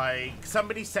was like,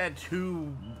 somebody said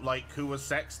who was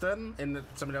Sexton,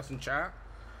 somebody else in chat,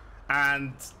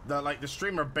 and the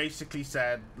streamer basically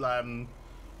said,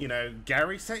 you know,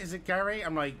 Gary said, is it Gary?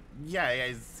 I'm like, yeah,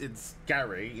 it's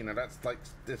Gary, you know, that's like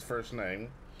his first name.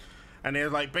 And it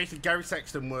was like, basically, Gary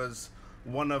Sexton was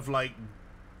one of, like,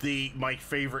 my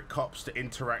favorite cops to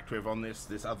interact with on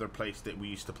this other place that we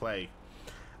used to play.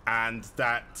 And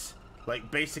that,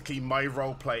 like, basically my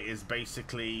roleplay is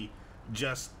basically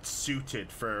just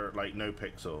suited for, like,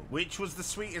 NoPixel, which was the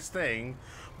sweetest thing.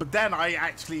 But then I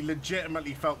actually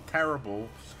legitimately felt terrible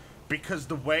because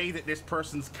the way that this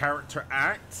person's character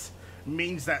acts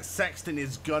means that Sexton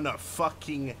is gonna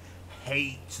fucking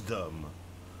hate them.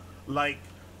 Like,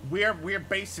 we're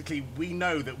basically, we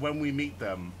know that when we meet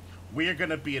them, we're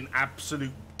gonna be an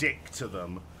absolute dick to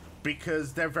them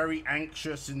because they're very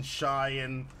anxious and shy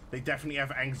and They definitely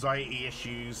have anxiety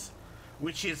issues,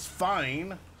 which is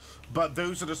fine, but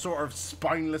those are the sort of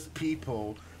spineless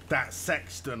people that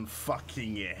Sexton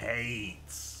fucking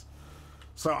hates.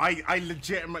 So I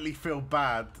legitimately feel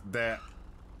bad that,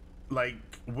 like,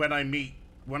 when I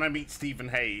meet Stephen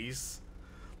Hayes,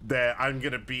 that I'm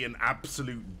gonna be an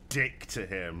absolute dick to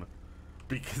him,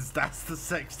 because that's the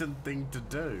Sexton thing to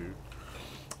do.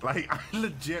 Like, I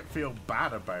legit feel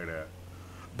bad about it,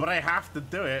 but I have to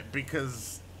do it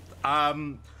because,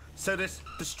 so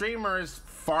the streamer is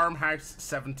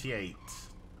Farmhouse78,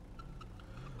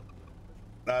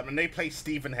 and they play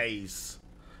Stephen Hayes,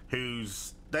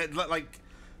 they're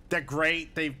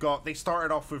great. They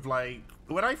started off with, like,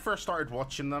 when I first started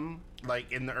watching them,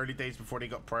 like in the early days before they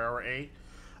got priority,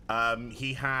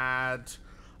 he had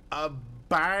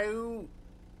about,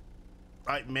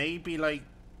 like, maybe like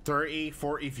 30,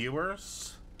 40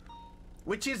 viewers,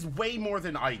 which is way more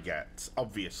than I get,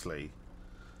 obviously.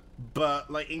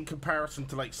 But, like, in comparison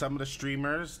to, like, some of the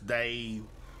streamers, they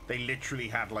literally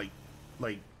had like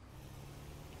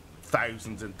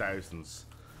thousands and thousands.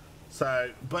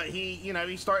 So, but he, you know,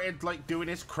 he started, like, doing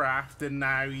his craft, and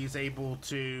now he's able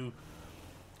to,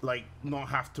 like, not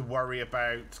have to worry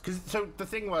about, because, so the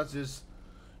thing was, is,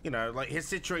 you know, like, his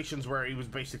situations where he was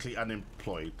basically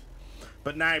unemployed.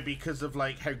 But now, because of,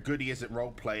 like, how good he is at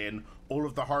role-playing, all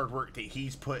of the hard work that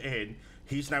he's put in,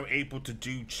 he's now able to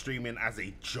do streaming as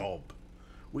a job,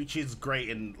 which is great,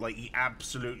 and, like, he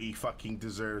absolutely fucking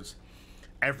deserves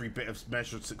every bit of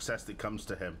measured success that comes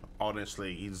to him.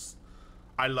 Honestly,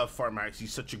 I love Farmhouse.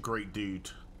 He's such a great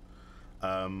dude.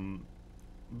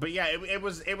 But yeah, it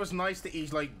was nice that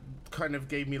he's, like, kind of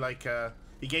gave me, like,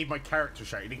 he gave my character a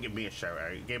shout. He didn't give me a shout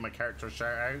out. He gave my character a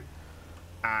shout out.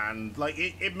 And, like,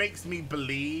 it makes me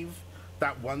believe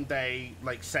that one day,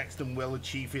 like, Sexton will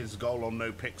achieve his goal on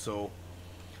NoPixel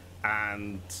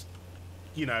and,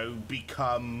 you know,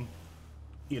 become,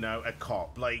 you know, a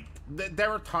cop. Like, there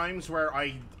are times where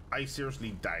I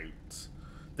seriously doubt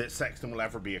that Sexton will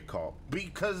ever be a cop,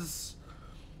 because,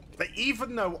 like,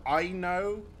 even though I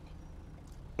know,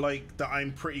 like, that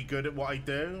I'm pretty good at what I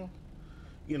do,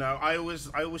 you know, I always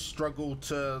struggle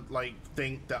to, like,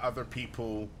 think that other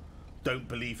people don't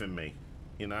believe in me,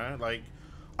 you know? Like,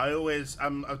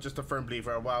 I'm just a firm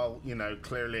believer, well, you know,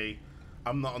 clearly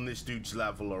I'm not on this dude's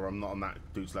level, or I'm not on that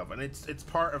dude's level, and it's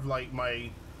part of, like, my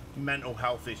mental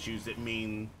health issues that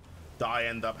mean that I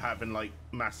end up having, like,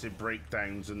 massive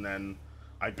breakdowns, and then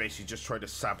I basically just try to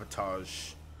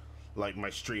sabotage, like, my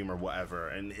stream or whatever,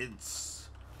 and it's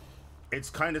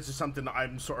kind of just something that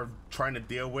I'm sort of trying to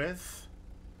deal with.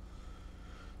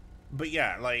 But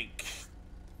yeah, like,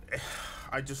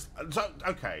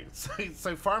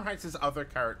 so Farmhouse's other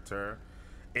character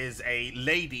is a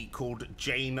lady called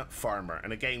Jane Farmer,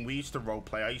 and again, we used to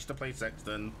roleplay. I used to play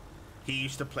Sexton. He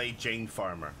used to play Jane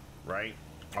Farmer, right,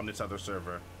 on this other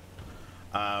server.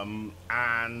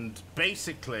 And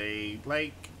basically,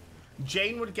 like,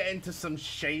 Jane would get into some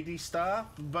shady stuff,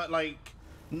 but, like,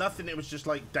 nothing that was just,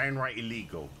 like, downright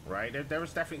illegal, right? There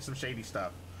was definitely some shady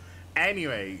stuff.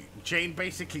 Anyway, Jane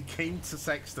basically came to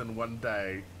Sexton one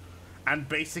day and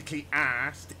basically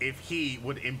asked if he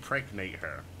would impregnate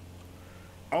her.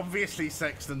 Obviously,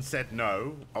 Sexton said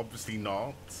no, obviously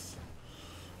not.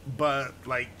 But,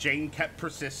 like, Jane kept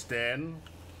persisting,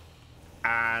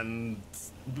 and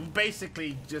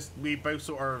basically just, we both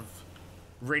sort of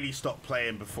really stopped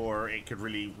playing before it could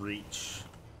really reach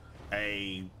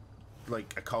a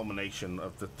culmination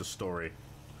of the story.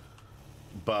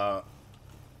 But,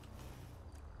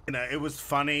 you know, it was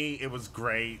funny, it was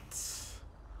great,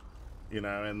 you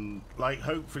know, and, like,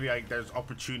 hopefully, like, there's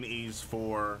opportunities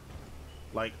for,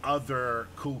 like, other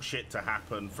cool shit to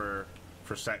happen for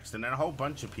Sexton and a whole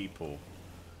bunch of people,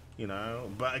 you know.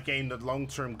 But again, the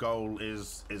long-term goal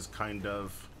is kind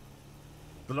of,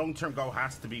 the long-term goal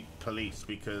has to be police,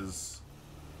 because,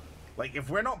 like, if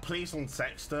we're not police on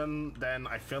Sexton, then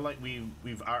I feel like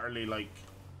we've utterly, like,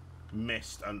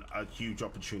 missed a huge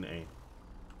opportunity.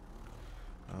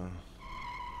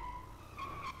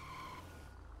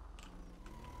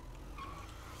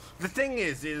 The thing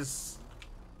is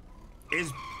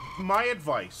my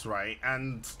advice, right?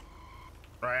 And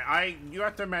right, you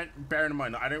have to bear in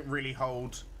mind that I don't really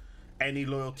hold any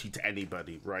loyalty to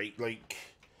anybody, right? Like,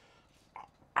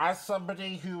 as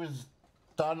somebody who has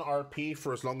done RP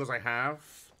for as long as I have,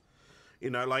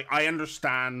 you know, like, I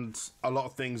understand a lot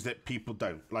of things that people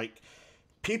don't. Like,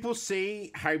 people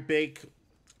see how big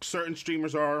certain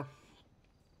streamers are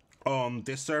on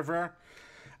this server,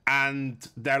 and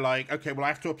they're like, okay, well, I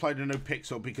have to apply to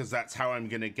NoPixel because that's how I'm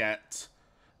gonna get,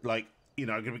 like, you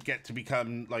know, I'm gonna get to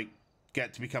become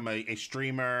a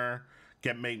streamer,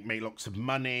 make lots of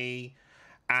money.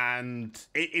 And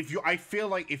I feel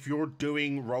like if you're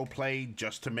doing roleplay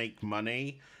just to make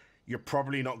money, you're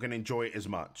probably not going to enjoy it as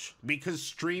much, because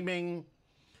streaming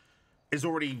is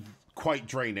already quite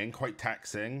draining, quite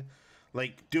taxing.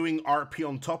 Like, doing RP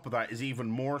on top of that is even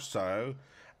more so.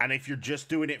 And if you're just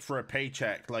doing it for a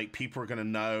paycheck, like, people are going to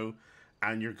know,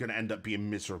 and you're going to end up being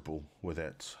miserable with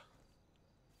it.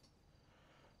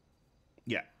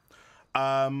 Yeah.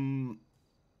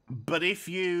 But if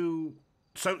you...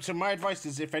 So my advice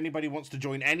is, if anybody wants to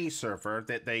join any server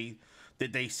that they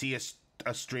see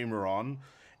a streamer on,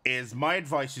 is my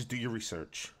advice is do your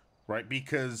research, right?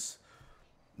 Because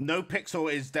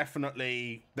NoPixel is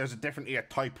definitely... There's definitely a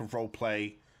type of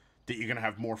roleplay that you're going to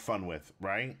have more fun with,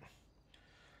 right?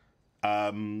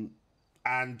 And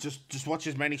just watch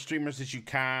as many streamers as you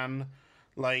can.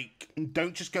 Like,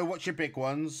 don't just go watch your big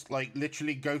ones. Like,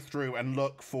 literally go through and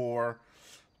look for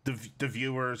the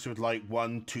viewers with like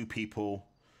 1-2 people,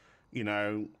 you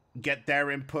know, get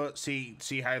their input, see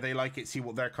how they like it, see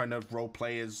what their kind of role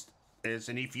play is,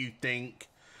 and if you think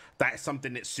that's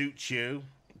something that suits you,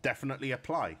 definitely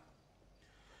apply.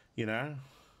 You know?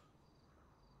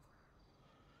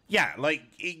 Yeah, like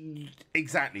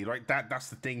exactly, right? That's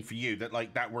the thing for you, that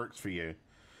like that works for you.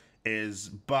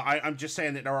 But I'm just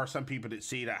saying that there are some people that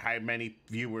see that how many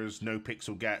viewers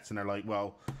NoPixel gets, and they're like,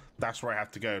 well, that's where I have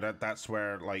to go. That's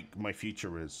where like my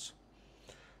future is.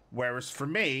 Whereas for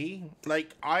me,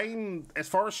 like, as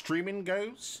far as streaming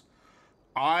goes,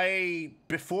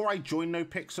 before I joined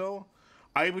NoPixel,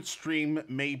 I would stream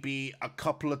maybe a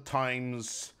couple of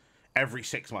times every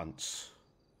 6 months,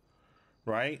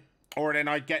 right? Or then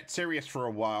I'd get serious for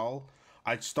a while.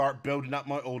 I'd start building up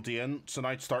my audience, and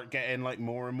I'd start getting like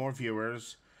more and more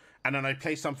viewers, and then I'd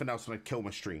play something else and I'd kill my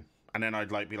stream, and then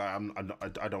I'd like be like, I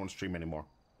don't want to stream anymore.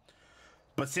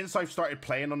 But since I've started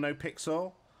playing on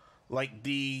NoPixel, like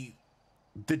the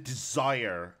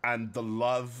desire and the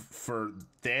love for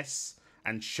this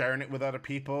and sharing it with other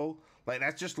people, like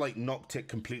that's just like knocked it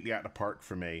completely out of the park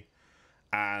for me.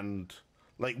 And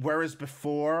like, whereas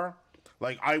before,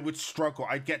 like I would struggle,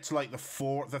 I'd get to like the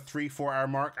 3-4 hour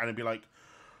mark, and I'd be like,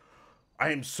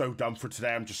 I am so done for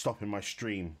today, I'm just stopping my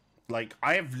stream. Like,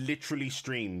 I have literally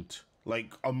streamed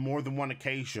like on more than one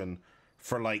occasion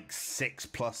for like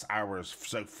 6+ hours.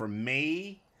 So for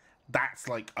me, that's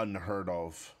like unheard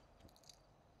of.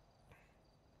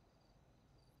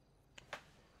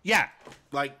 Yeah,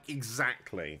 like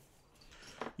exactly.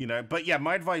 You know, but yeah,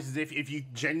 my advice is if you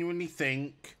genuinely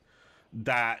think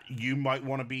that you might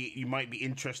be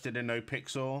interested in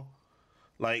NoPixel,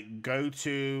 like go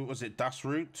to, was it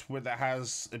Dustroot, where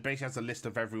it basically has a list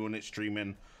of everyone that's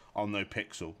streaming on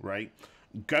NoPixel, right?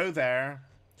 Go there,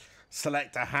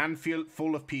 select a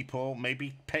handful of people,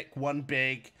 maybe pick one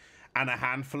big and a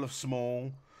handful of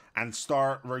small, and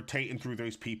start rotating through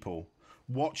those people.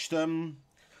 Watch them,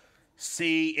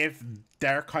 see if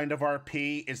their kind of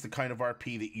RP is the kind of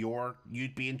RP that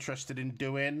you'd be interested in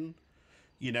doing,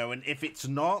 you know, and if it's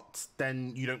not,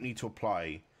 then you don't need to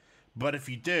apply. But if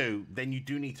you do, then you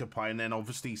do need to apply, and then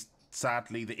obviously,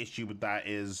 sadly, the issue with that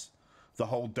is the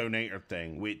whole donator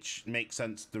thing, which makes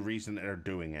sense, the reason that they're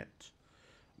doing it.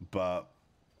 But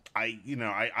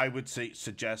I would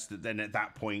suggest that then at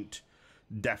that point,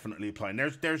 definitely applying.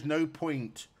 There's no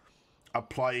point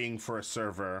applying for a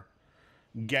server,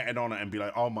 getting on it and be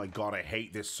like, oh my god, I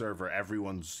hate this server,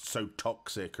 everyone's so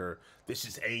toxic, or this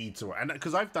is AIDS, or, and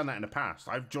because I've done that in the past.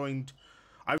 I've joined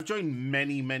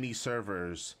many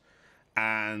servers,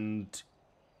 and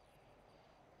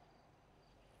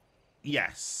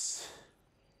yes,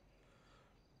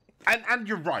 and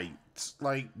you're right,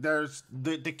 like there's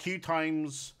the queue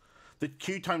times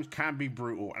can be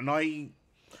brutal, and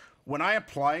when I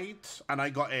applied and I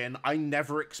got in, I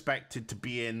never expected to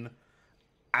be in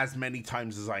as many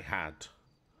times as I had,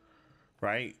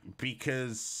 right?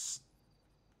 Because,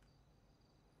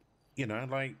 you know,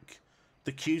 like,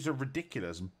 the queues are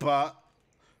ridiculous, but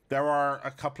there are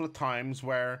a couple of times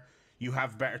where you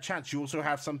have better chance. You also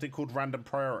have something called random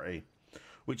priority,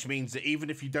 which means that even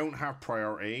if you don't have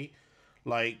priority,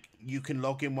 like, you can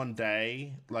log in one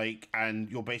day, like, and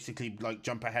you'll basically, like,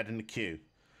 jump ahead in the queue.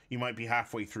 You might be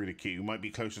halfway through the queue. You might be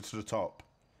closer to the top.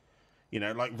 You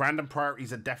know, like, random priority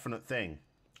is a definite thing.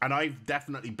 And I've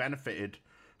definitely benefited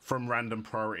from random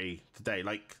priority today.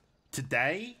 Like,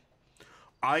 today,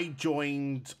 I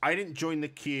didn't join the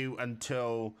queue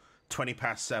until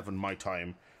 7:20 my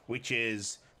time, which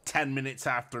is 10 minutes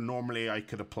after normally I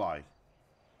could apply.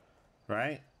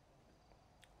 Right?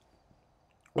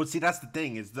 Well, see, that's the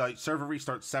thing, is the server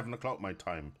restarts 7 o'clock my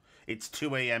time. It's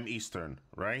 2 a.m. Eastern,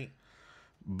 right?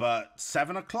 But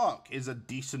 7 o'clock is a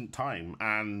decent time,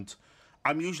 and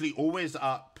I'm usually always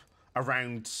up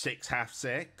around 6, half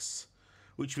 6,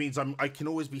 which means I can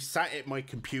always be sat at my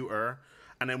computer,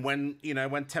 and then when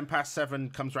 10 past 7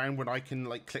 comes around, when I can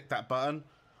like click that button,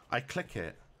 I click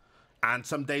it. And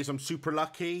some days I'm super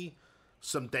lucky,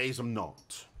 some days I'm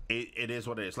not. It is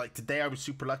what it is. Like today I was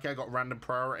super lucky, I got random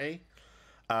priority.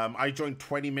 I joined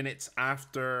 20 minutes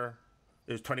after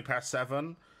it was 20 past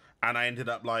 7, and I ended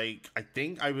up like, I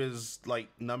think I was like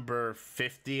number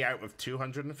 50 out of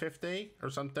 250 or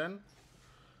something.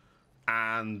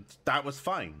 And that was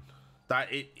fine.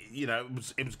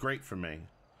 It was great for me.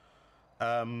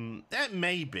 That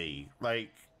may be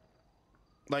like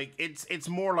it's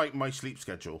more like my sleep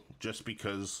schedule, just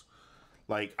because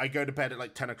like I go to bed at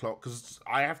like 10 o'clock because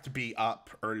I have to be up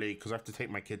early because I have to take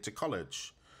my kid to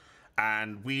college,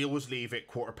 and we always leave at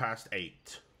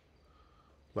 8:15.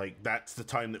 Like that's the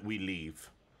time that we leave.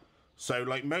 So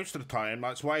like most of the time,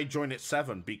 that's why I join at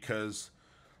 7, because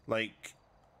like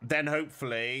then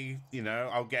hopefully,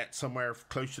 I'll get somewhere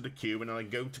close to the queue, and then I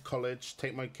go to college,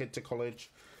 take my kid to college.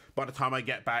 By the time I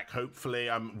get back, hopefully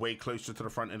I'm way closer to the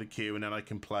front of the queue, and then I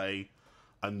can play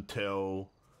until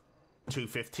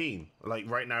 2:15. Like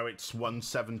right now it's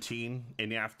 1:17 in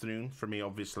the afternoon for me,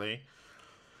 obviously.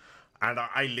 And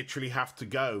I literally have to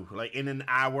go. Like in an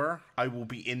hour, I will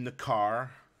be in the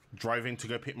car driving to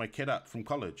go pick my kid up from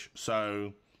college.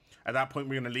 So at that point,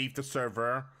 we're going to leave the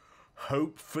server.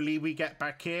 Hopefully we get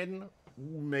back in.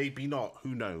 Maybe not.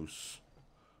 Who knows?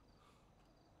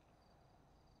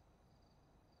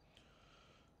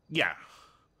 Yeah.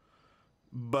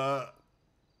 But,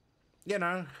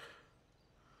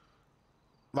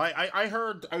 like, I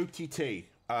heard OTT.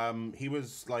 He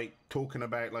was, like, talking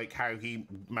about, like, how he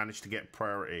managed to get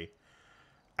priority.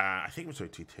 I think it was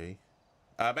OTT.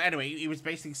 But anyway, he was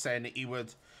basically saying that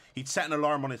he'd set an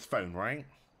alarm on his phone, right?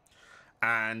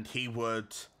 And he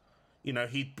would,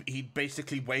 he'd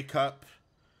basically wake up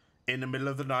in the middle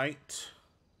of the night.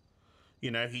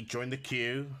 He'd join the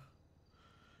queue.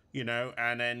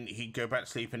 And then he'd go back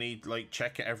to sleep, and he'd, like,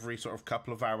 check it every sort of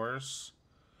couple of hours.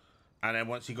 And then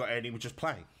once he got in, he would just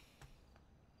play.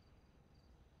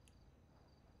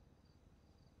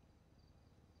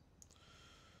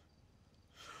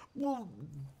 Well,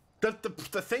 the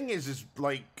thing is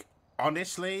like,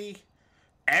 honestly,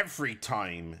 every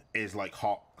time is like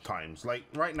hot times. Like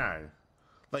right now,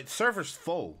 like the server's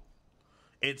full.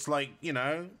 It's like,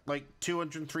 like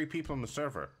 203 people on the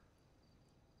server.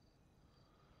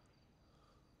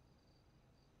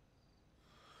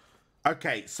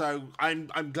 Okay, so I'm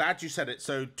glad you said it.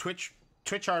 So Twitch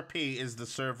RP is the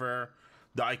server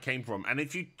that I came from, and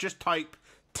if you just type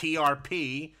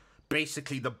TRP,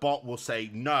 basically the bot will say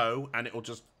no, and it will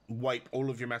just wipe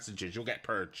all of your messages. You'll get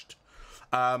purged.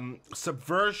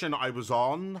 Subversion I was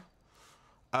on.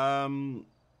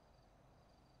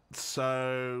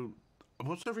 So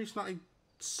what's the reason I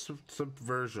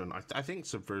Subversion? I think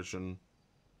Subversion.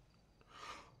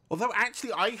 Although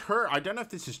actually I don't know if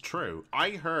this is true.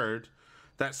 I heard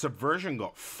that Subversion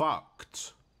got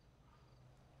fucked.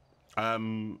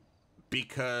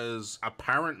 Because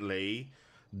apparently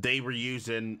they were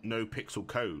using NoPixel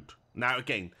code. Now,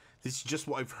 again, this is just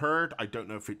what I've heard. I don't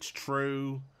know if it's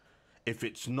true. If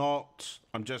it's not,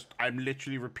 I'm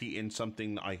literally repeating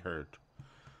something that I heard.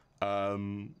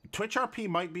 Twitch RP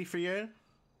might be for you.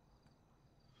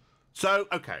 So,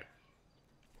 okay.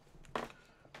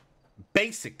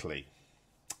 Basically,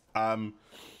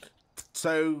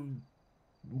 so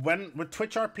with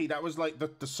Twitch RP, that was like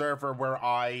the server where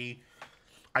I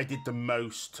did the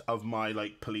most of my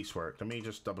like police work. Let me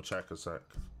just double check a sec.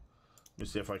 Let me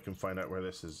see if I can find out where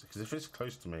this is, because if it's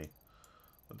close to me,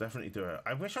 I'll definitely do it.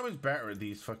 I wish I was better at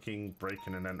these fucking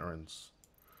breaking and enterings.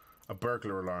 A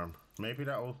burglar alarm. Maybe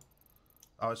that'll...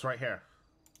 Oh, it's right here.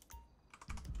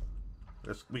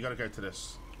 We gotta go to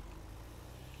this.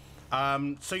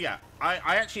 So yeah,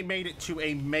 I actually made it to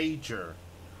a major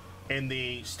in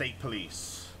the state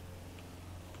police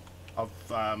of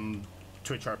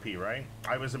Twitch RP, right?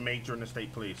 I was a major in the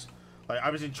state police. Like, I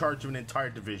was in charge of an entire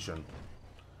division,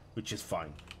 which is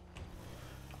fine.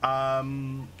 But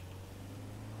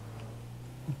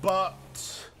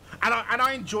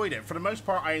I enjoyed it. For the most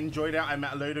part, I enjoyed it. I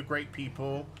met a load of great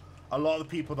people. A lot of the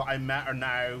people that I met are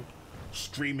now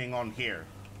streaming on here.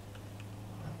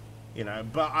 You know,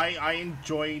 but I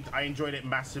enjoyed it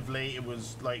massively. It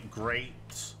was like great.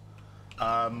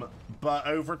 But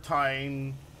over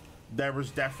time, there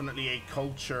was definitely a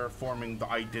culture forming that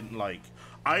I didn't like.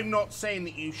 I'm not saying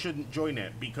that you shouldn't join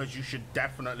it, because you should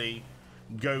definitely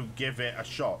go give it a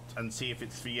shot and see if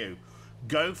it's for you.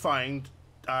 Go find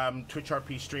Twitch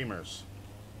RP streamers.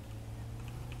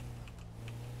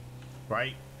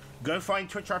 Right? Go find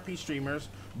Twitch RP streamers.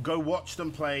 Go watch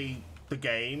them play the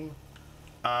game,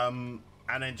 and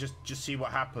then just see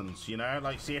what happens. You know,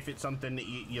 like see if it's something that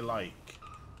you like.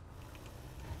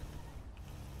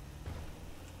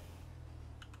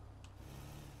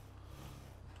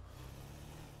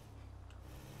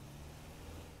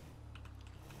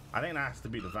 I think that has to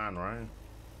be the van, right?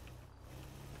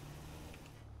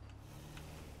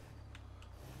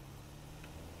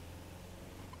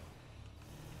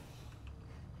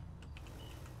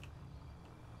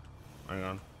 Hang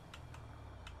on.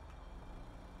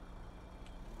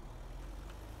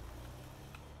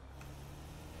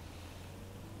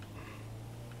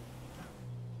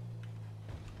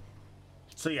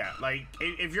 So yeah, like,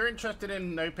 if you're interested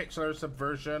in NoPixel or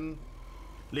Subversion,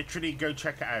 literally go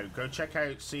check it out. Go check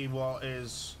out, see what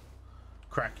is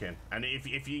cracking. And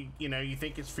if you, you know, you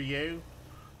think it's for you,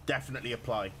 definitely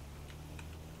apply.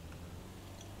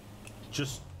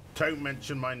 Just don't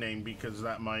mention my name because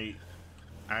that might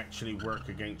actually work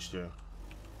against you.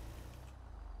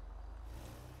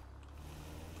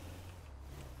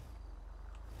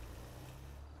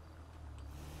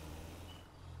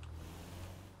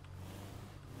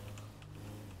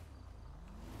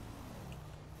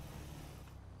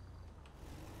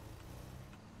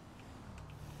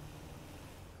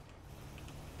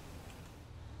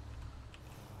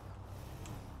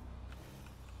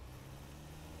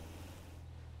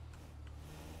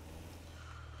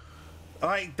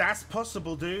 Like, that's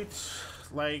possible, dude.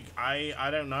 Like, I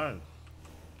don't know.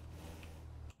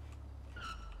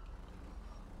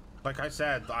 Like I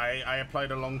said, I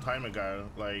applied a long time ago.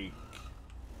 Like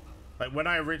when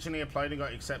I originally applied and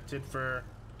got accepted for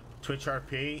Twitch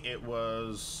RP, it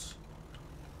was...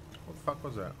 What the fuck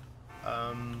was that?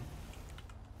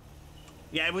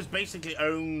 Yeah, it was basically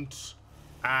owned,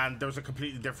 and there was a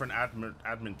completely different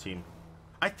admin team.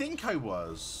 I think I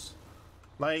was.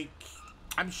 Like...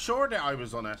 I'm sure that I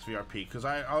was on SVRP because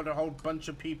I had a whole bunch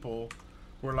of people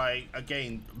were like,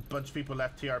 again, a bunch of people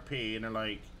left TRP and they're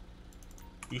like,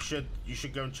 you should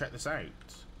go and check this out.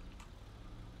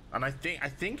 And I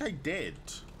think I did.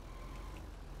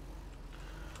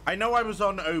 I know I was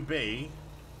on OB,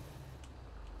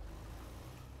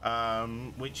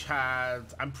 which had,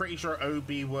 I'm pretty sure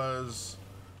OB was,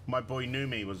 my boy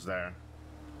Numi was there,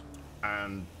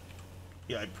 and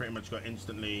yeah, I pretty much got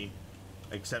instantly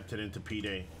accepted into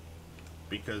PD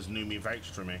because Numi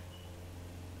vouched for me.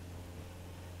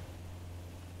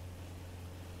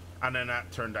 And then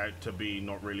that turned out to be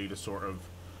not really the sort of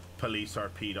police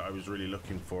RP that I was really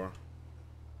looking for.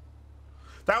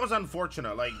 That was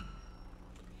unfortunate. Like,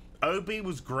 OB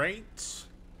was great.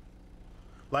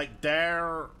 Like,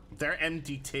 their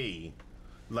MDT,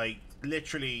 like,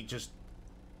 literally just,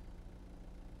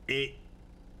 it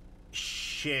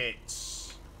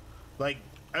shits. Like,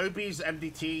 OB's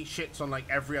MDT shits on like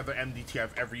every other MDT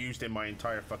I've ever used in my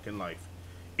entire fucking life.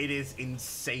 It is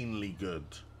insanely good.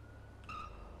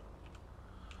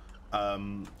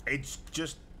 It's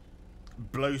just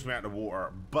blows me out of the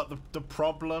water. But the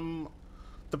problem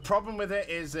with it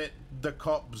is that the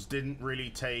cops didn't really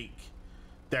take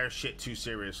their shit too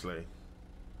seriously.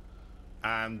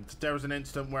 And there was an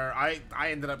incident where I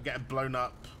ended up getting blown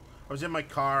up. I was in my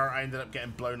car, I ended up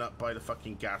getting blown up by the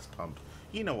fucking gas pump.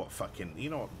 You know what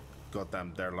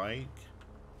goddamn they're like.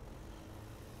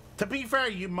 To be fair,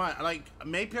 you might, like,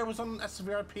 maybe I was on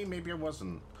SVRP, maybe I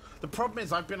wasn't. The problem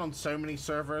is I've been on so many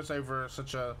servers over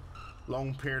such a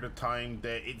long period of time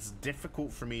that it's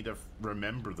difficult for me to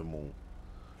remember them all.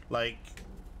 Like,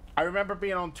 I remember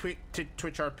being on Twitch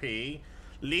RP,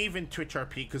 leaving Twitch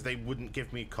RP because they wouldn't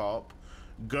give me a cop,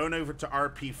 going over to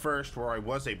RP first where I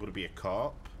was able to be a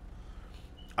cop,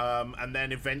 and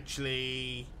then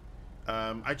eventually...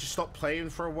 I just stopped playing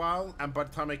for a while, and by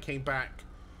the time I came back,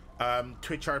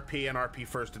 Twitch RP and RP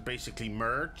First had basically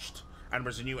merged, and there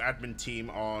was a new admin team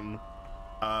on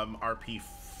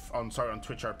on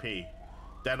Twitch RP.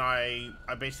 Then I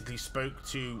basically spoke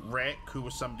to Rick, who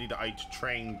was somebody that I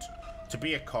trained to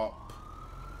be a cop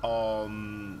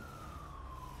on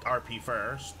RP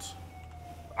First.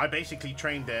 I basically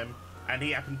trained him, and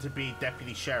he happened to be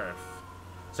deputy sheriff,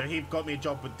 so he got me a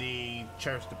job with the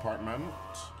sheriff's department.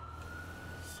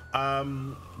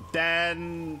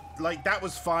 Then, like, that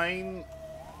was fine.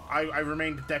 I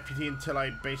remained a deputy until I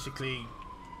basically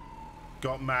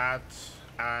got mad,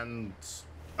 and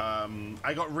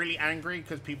I got really angry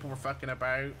because people were fucking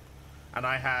about,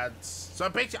 and so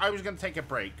basically I was going to take a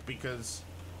break because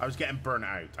I was getting burnt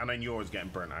out, and I knew I was getting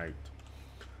burnt out.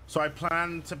 So I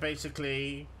planned to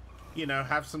basically, you know,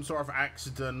 have some sort of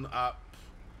accident up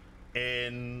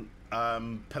in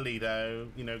Paleto,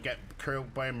 you know, get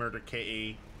killed by a murder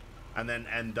kitty, and then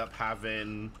end up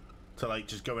having to like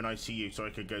just go in ICU so I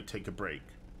could go take a break,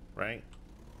 right?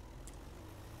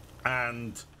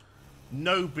 And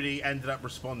nobody ended up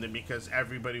responding because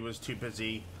everybody was too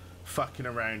busy fucking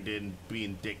around and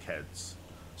being dickheads.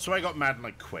 So I got mad and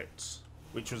I quit,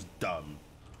 which was dumb,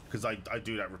 because I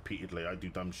do that repeatedly. I do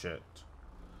dumb shit.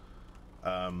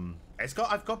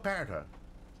 I've got better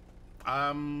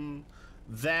though.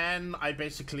 Then I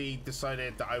basically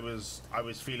decided that I was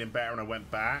feeling better and I went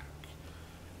back.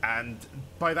 And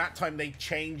by that time they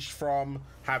changed from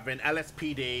having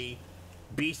LSPD,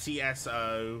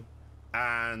 BCSO,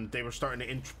 and they were starting to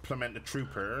implement the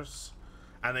troopers.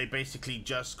 And they basically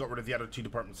just got rid of the other two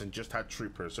departments and just had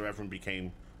troopers, so everyone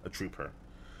became a trooper.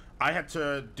 I had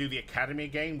to do the academy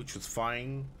again, which was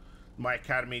fine. My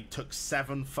academy took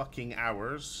 7 fucking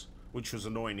hours, which was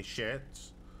annoying as shit,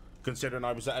 considering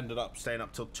I ended up staying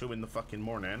up till 2 in the fucking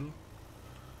morning.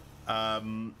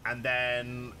 And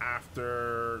then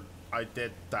after I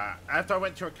did that, after I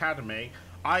went to academy,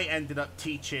 I ended up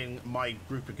teaching my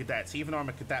group of cadets, even though I'm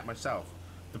a cadet myself.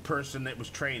 The person that was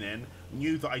training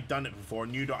knew that I'd done it before,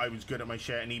 knew that I was good at my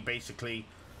shit, and he basically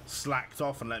slacked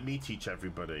off and let me teach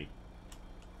everybody.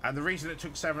 And the reason it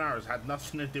took 7 hours had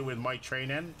nothing to do with my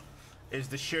training, is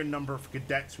the sheer number of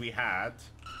cadets we had.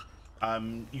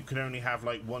 You could only have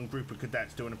like one group of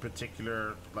cadets doing a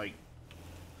particular like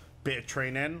bit of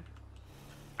training,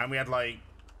 and we had like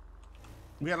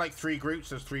 3 groups.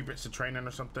 There's 3 bits of training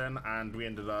or something, and we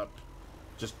ended up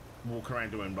just walking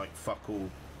around doing like fuck all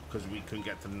because we couldn't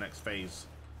get to the next phase.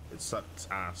 It sucked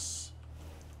ass.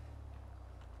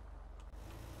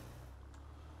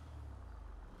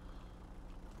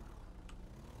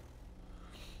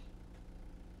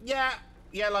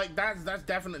 Yeah, like that's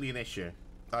definitely an issue.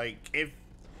 Like if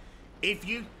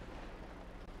you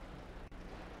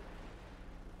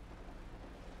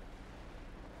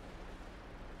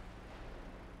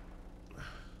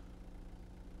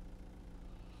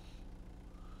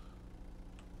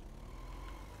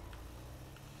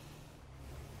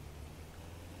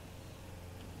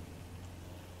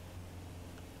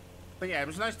But yeah, it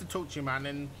was nice to talk to you, man,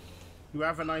 and you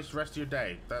have a nice rest of your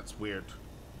day. That's weird.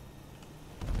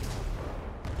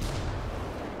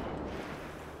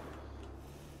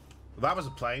 That was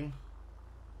a plane.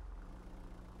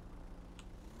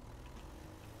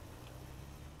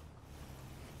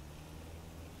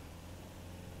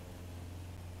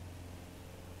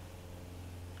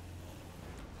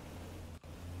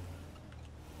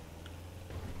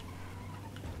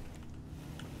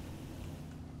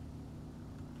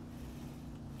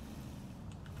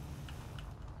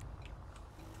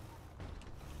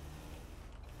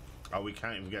 Oh, we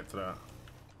can't even get to that.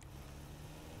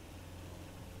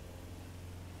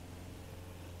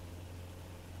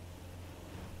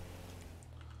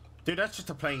 Dude, that's just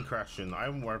a plane crashing. I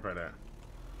wouldn't worry about it.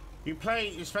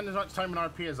 You spend as much time in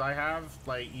RP as I have,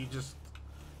 like, you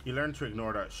learn to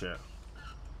ignore that shit.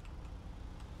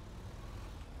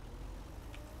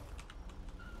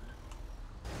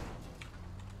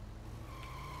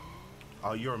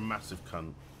 Oh, you're a massive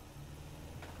cunt.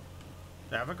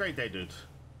 Yeah, have a great day, dude.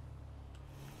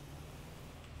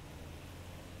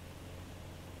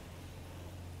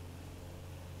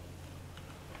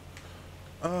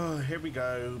 Oh, here we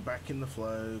go. Back in the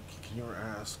flow. Kicking your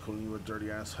ass. Calling you a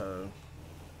dirty ass hoe.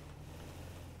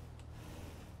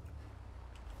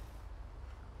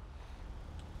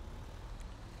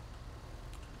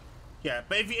 Yeah,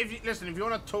 but if you listen, if you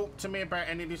want to talk to me about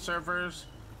any of these servers,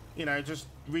 you know, just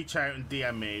reach out and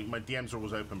DM me. My DMs are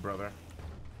always open, brother.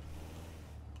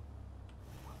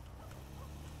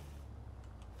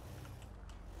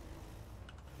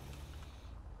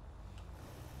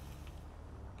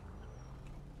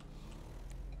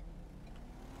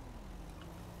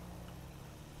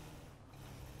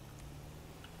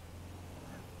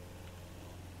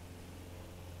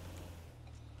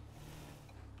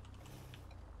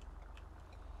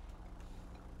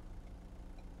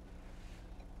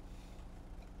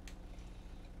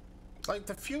 Like,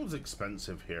 the fuel's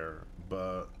expensive here,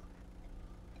 but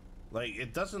like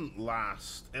it doesn't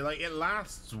last. It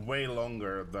lasts way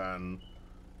longer than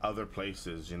other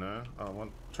places, you know. Oh,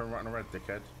 turn right on the red,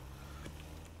 dickhead.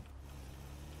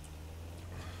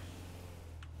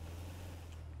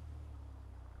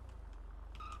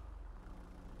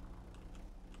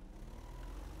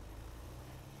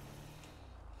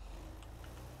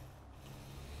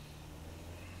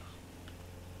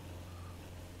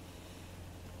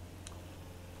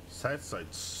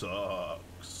 Southside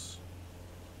sucks.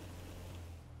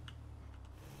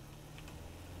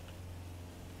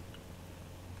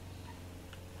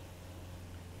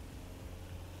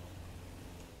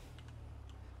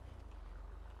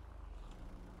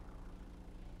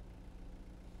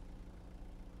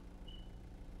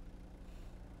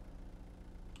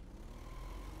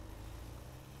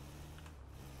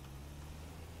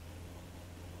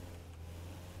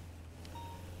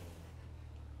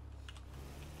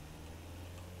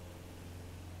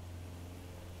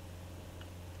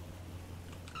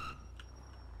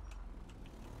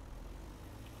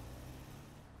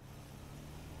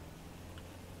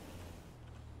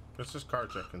 Let's just car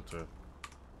check into.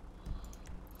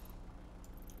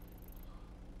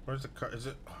 Where's the car? Is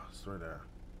it? Oh, it's right there.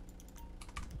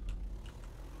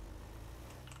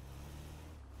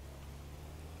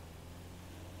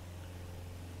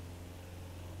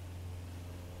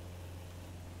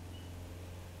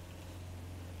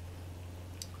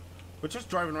 We're just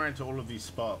driving around to all of these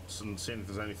spots and seeing if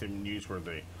there's anything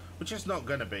newsworthy. Which is not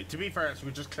gonna be. To be fair,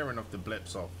 we're just clearing off the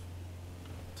blips off.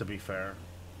 To be fair.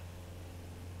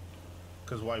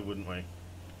 Because why wouldn't we?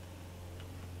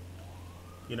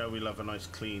 You know we love a nice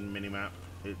clean mini-map.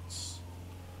 It's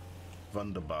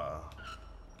wunderbar.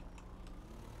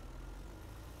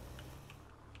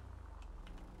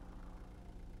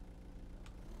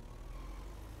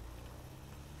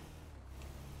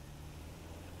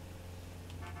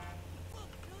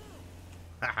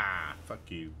 Haha!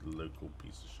 Fuck you, local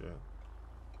piece of shit.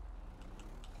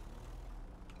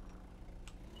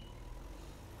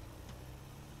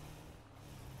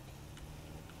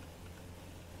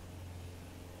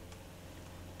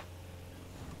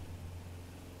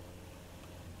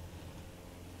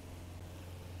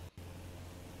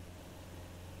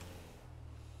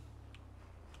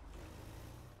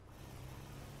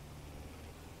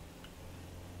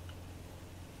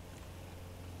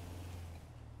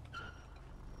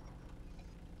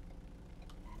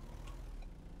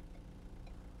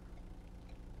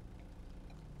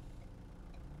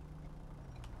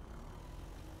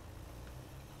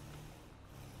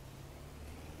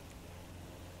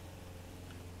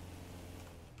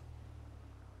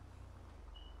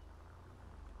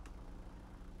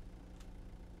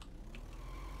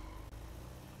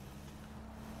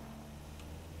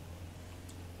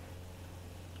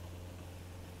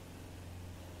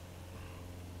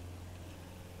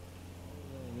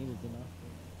 Really needed to know.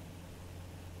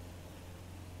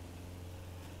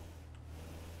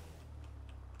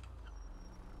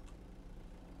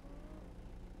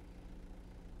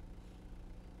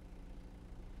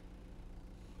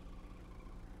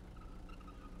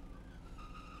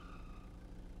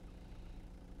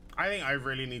 I think I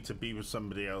really need to be with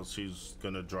somebody else who's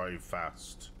gonna drive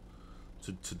fast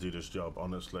to do this job,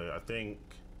 honestly. I think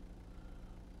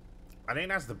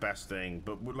that's the best thing,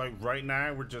 but like right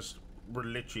now we're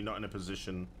literally not in a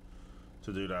position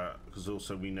to do that, because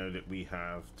also we know that we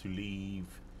have to leave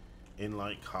in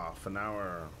like half an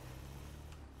hour.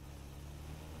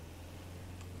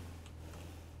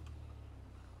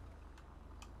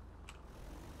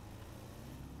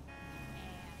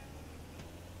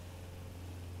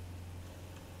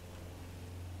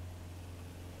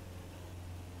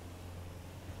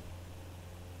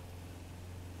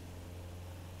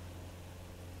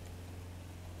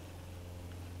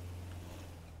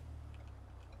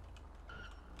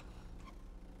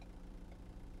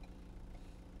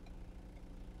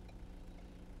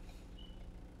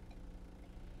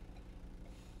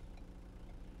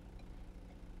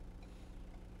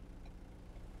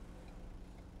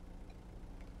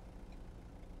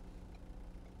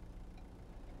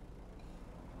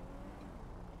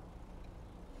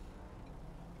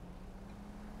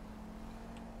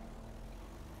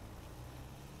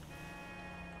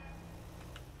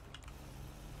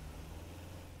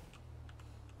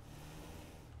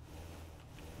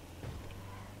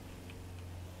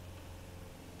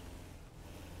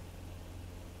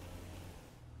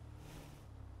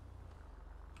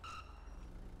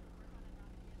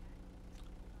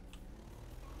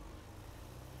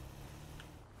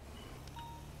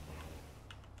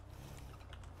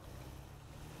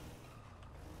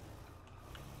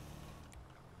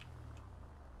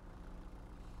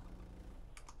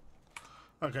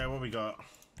 Okay, what we got?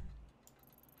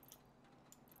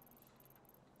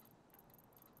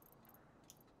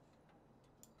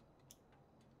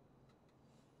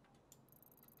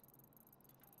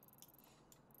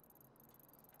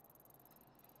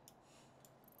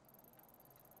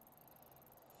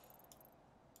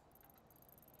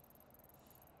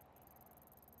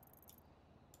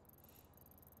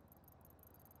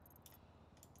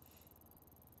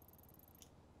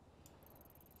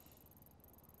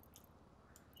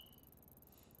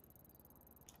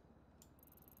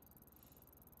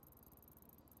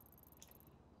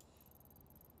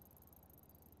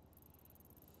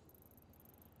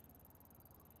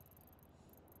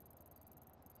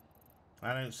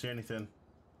 I don't see anything.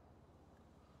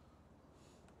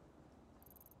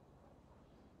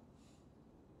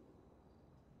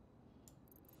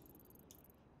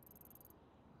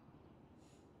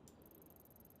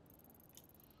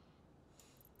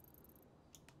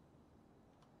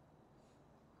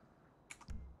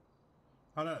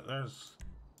 Oh no, there's...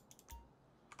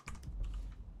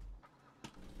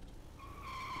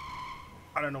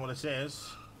 I don't know what this is.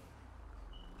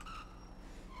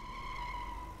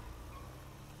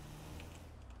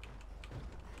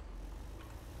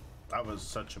 That was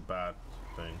such a bad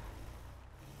thing.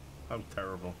 That was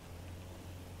terrible.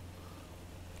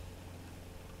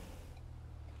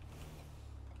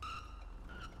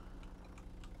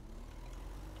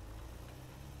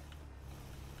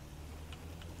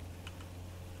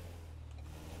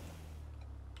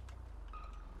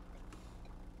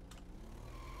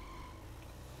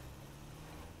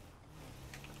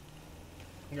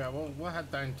 Yeah, well, we'll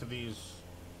head down to these.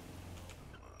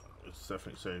 It's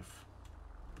definitely safe.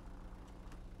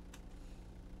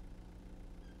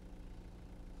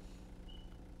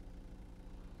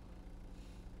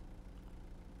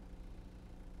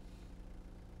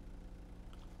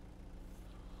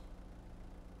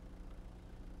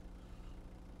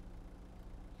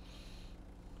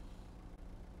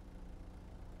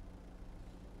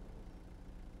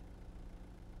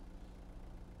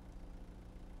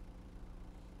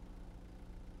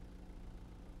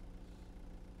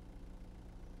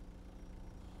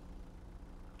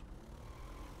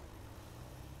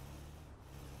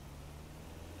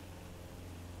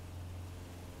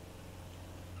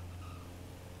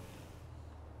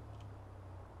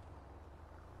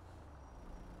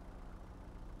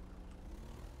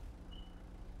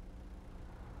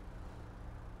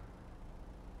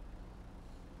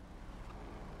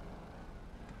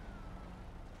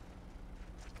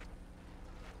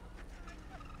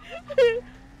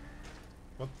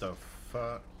 What the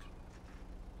fuck?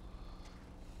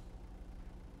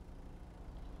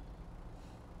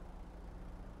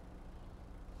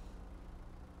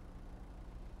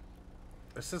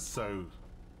 This is so...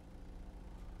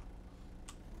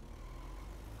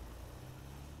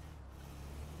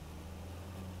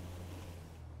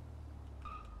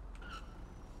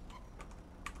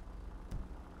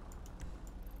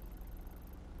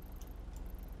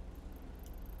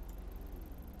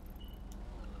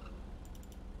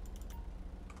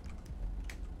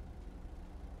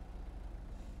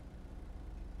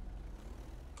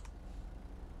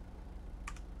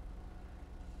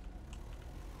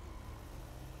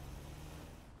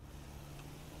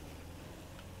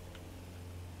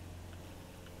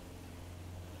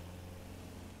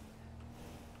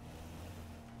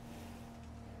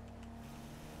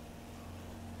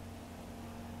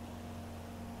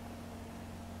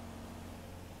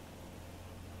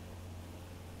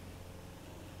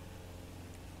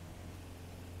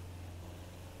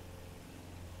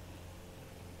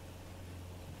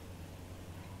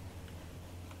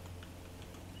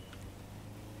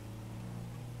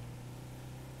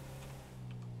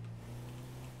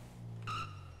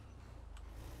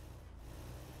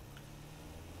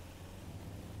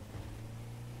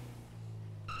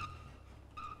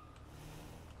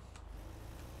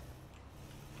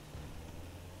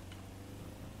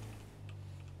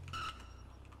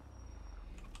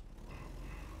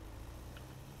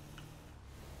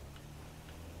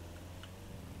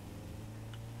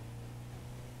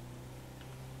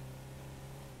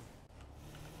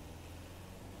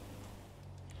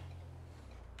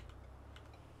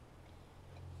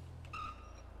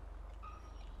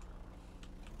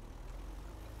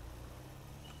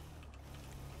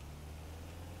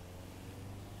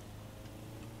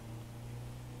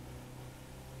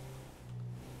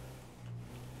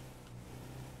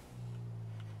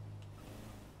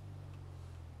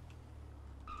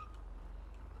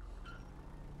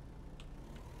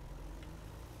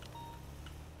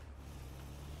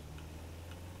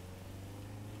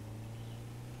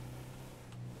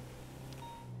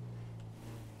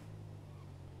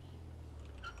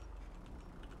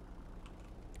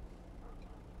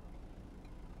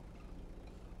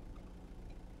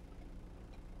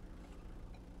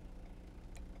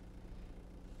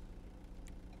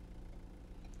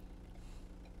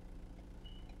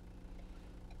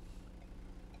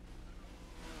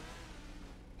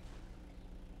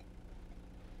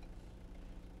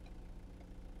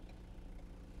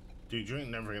 Dude, you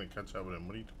ain't never gonna catch up with him.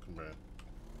 What are you talking about?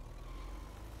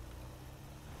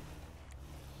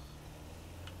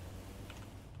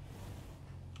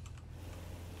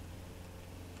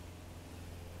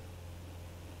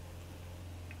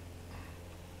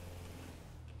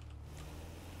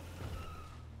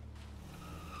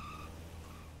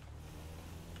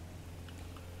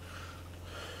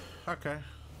 Okay.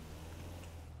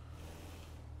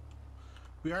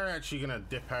 We are actually gonna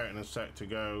dip out in a sec to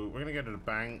go. We're gonna go to the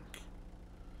bank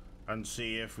and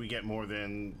see if we get more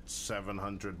than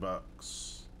 700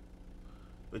 bucks.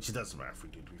 Which it doesn't matter if we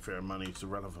do, to be fair, money's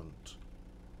irrelevant.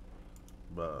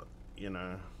 But, you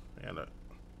know, yeah, look.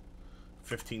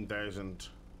 15,000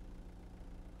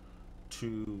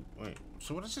 to wait.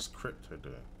 So what does this crypto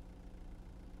do?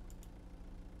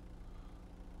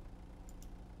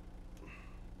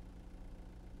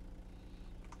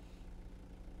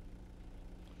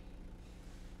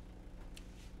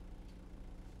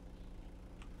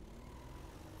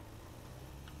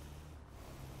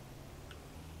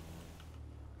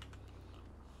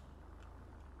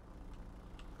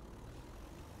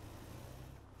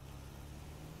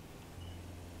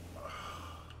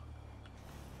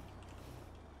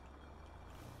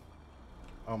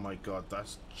 Oh my god,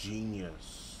 that's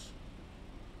genius.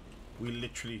 We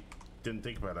literally didn't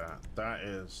think about that. That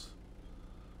is...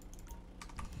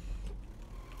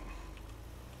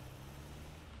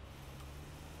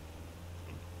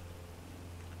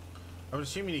 I would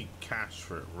assume you need cash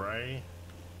for it, right?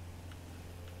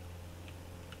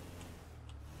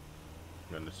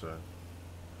 Going this way.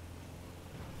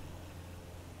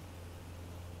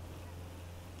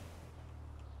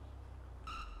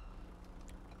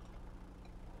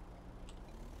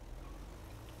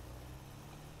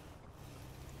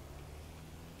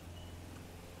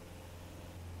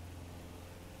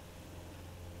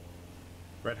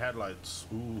 Red headlights.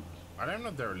 Ooh. I don't know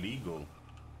if they're illegal.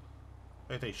 I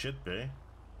think they should be.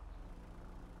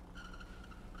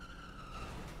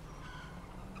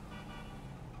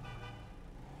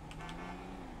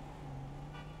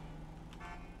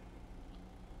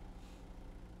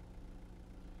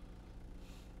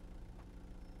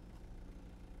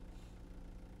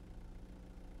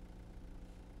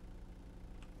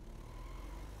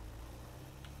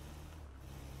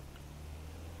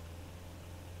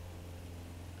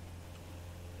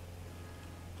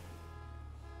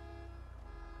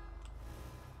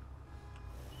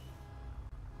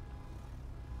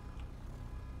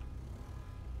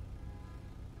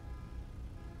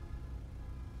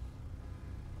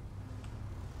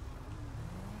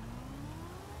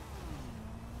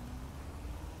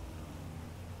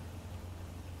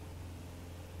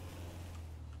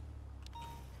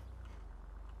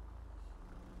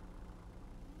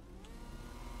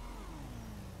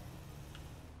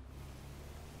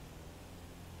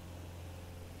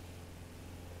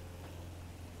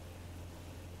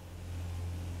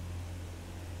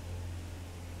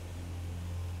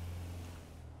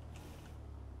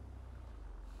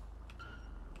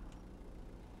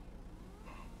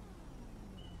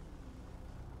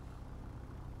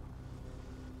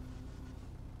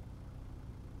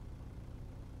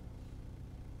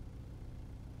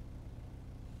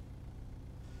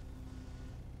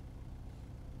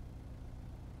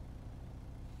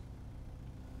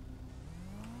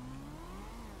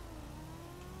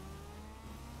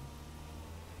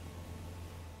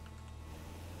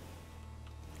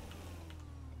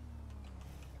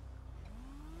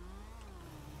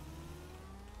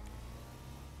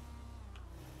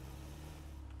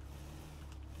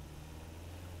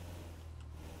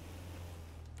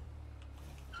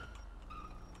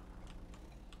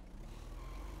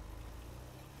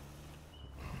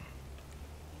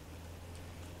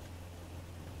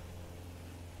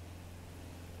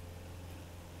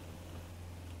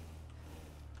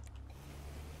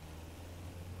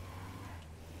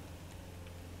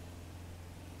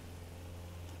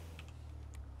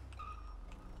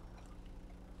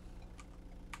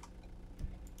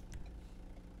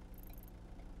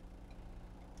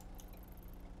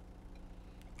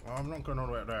 Oh, I'm not going all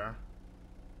the way up there.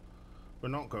 We're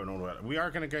not going all the way up there. We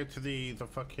are going to go to the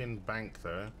fucking bank,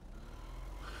 though.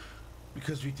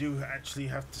 Because we do actually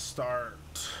have to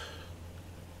start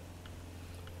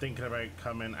thinking about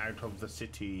coming out of the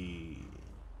city.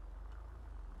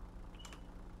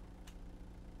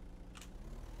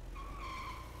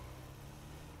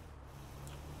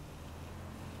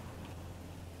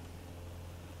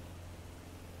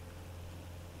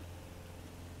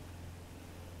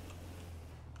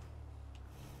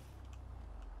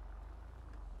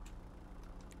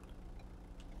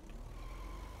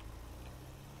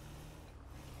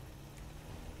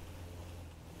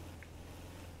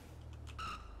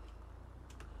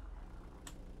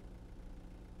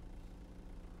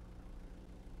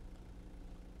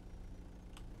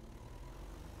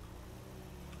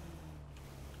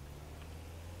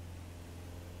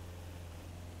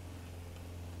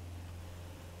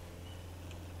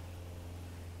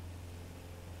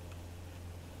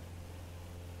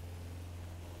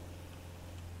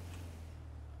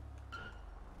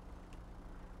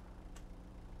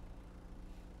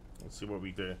 Let's see what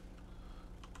we do.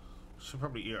 Should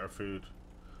probably eat our food.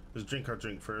 Let's drink our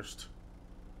drink first.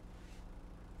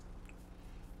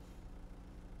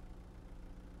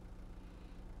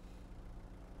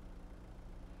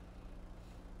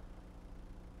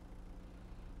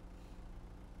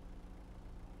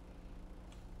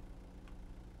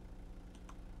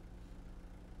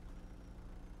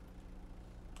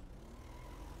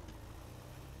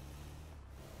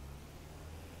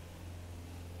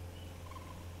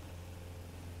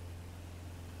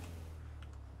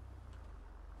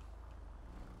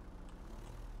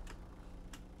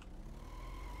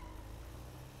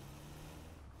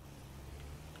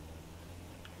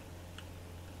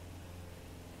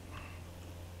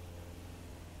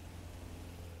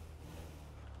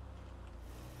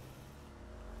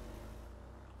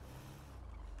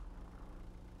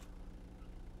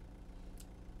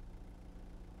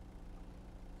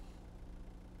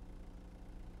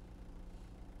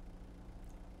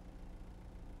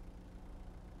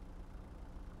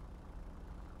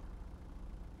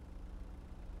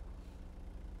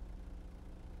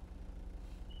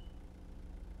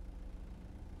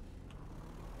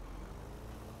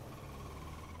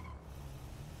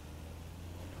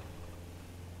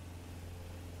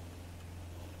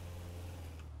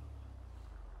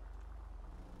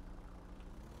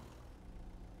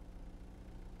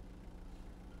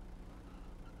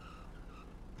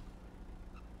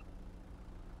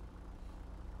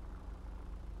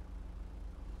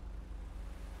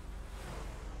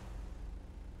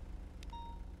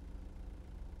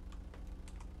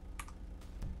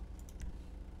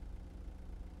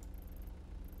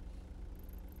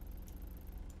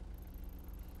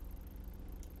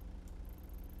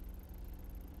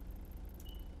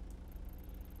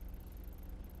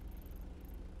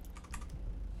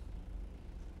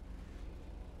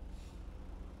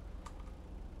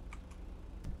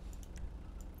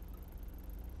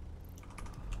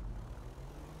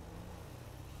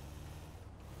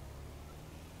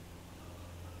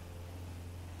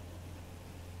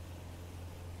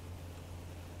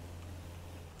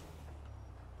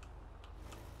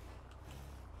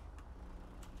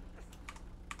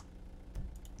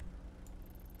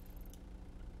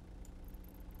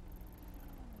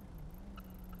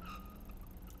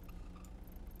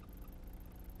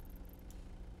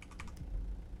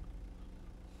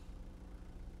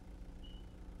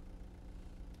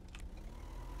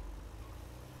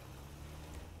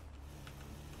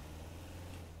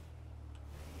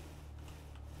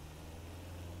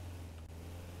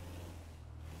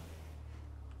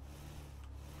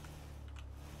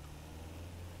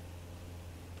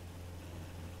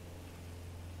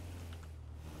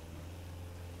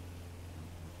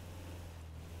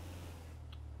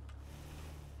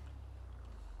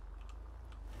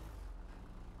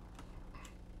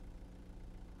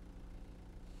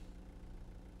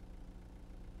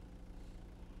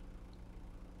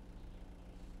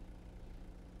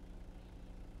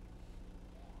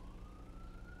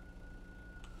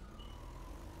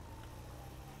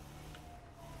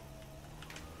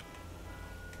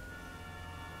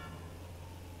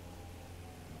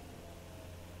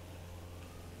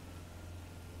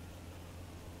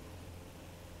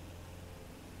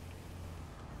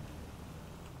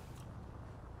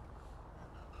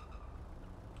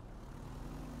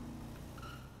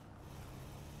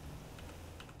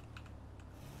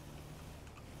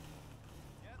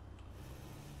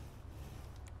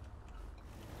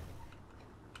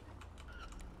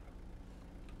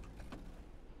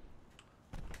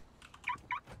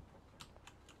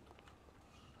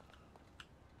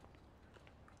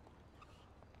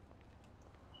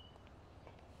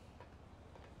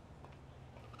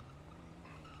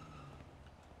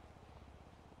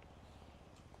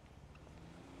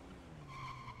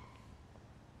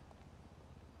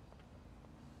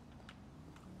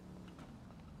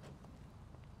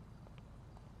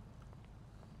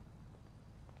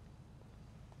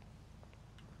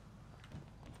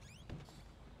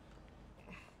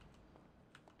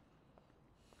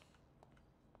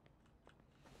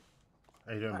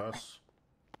 How you doing, boss?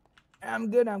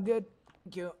 I'm good. I'm good.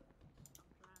 Thank you.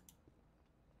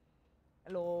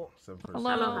 Hello. 7:37.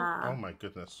 Hello. Oh my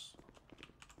goodness.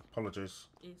 Apologies.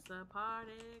 It's a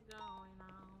party going on.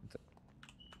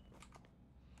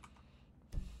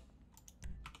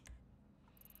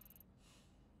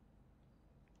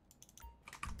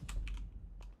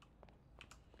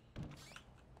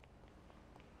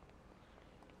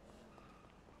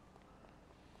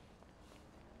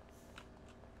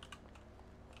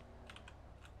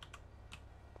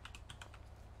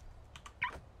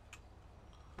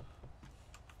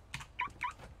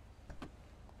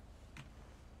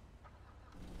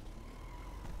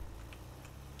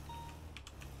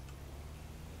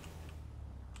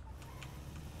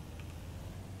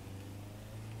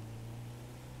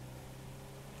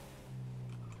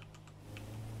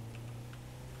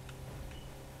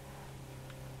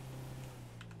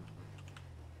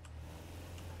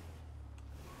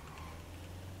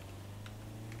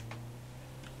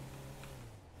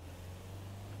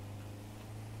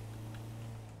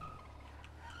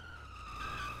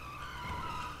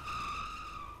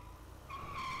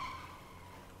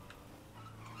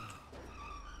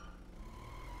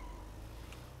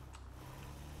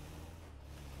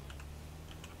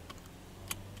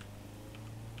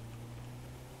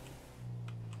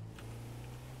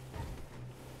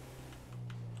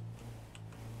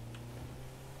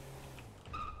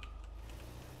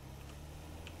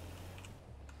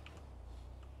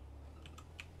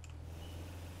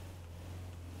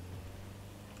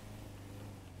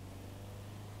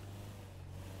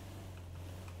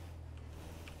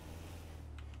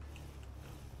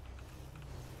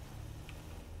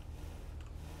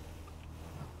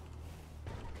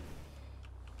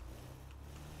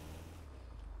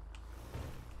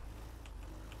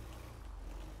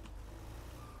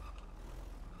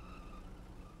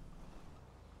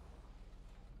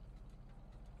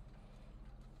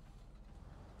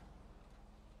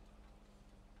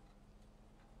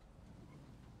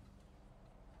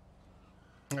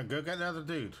 Now go get the other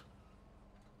dude.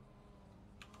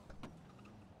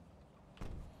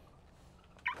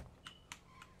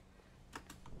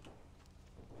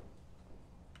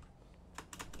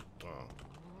 Oh.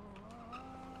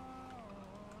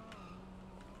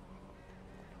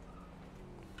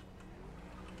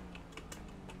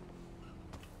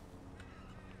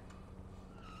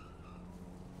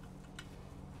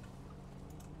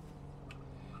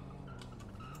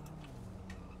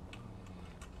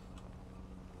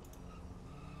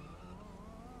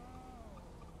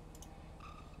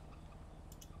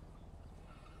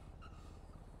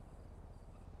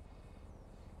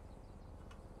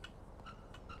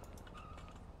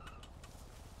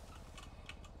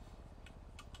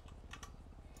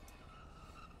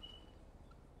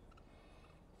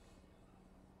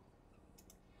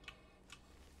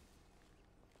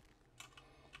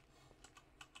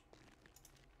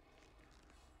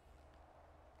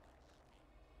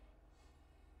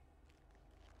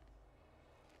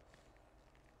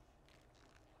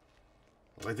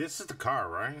 Like, this is the car,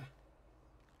 right?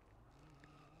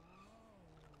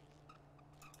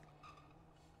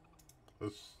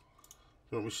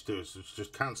 What we should do is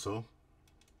just cancel.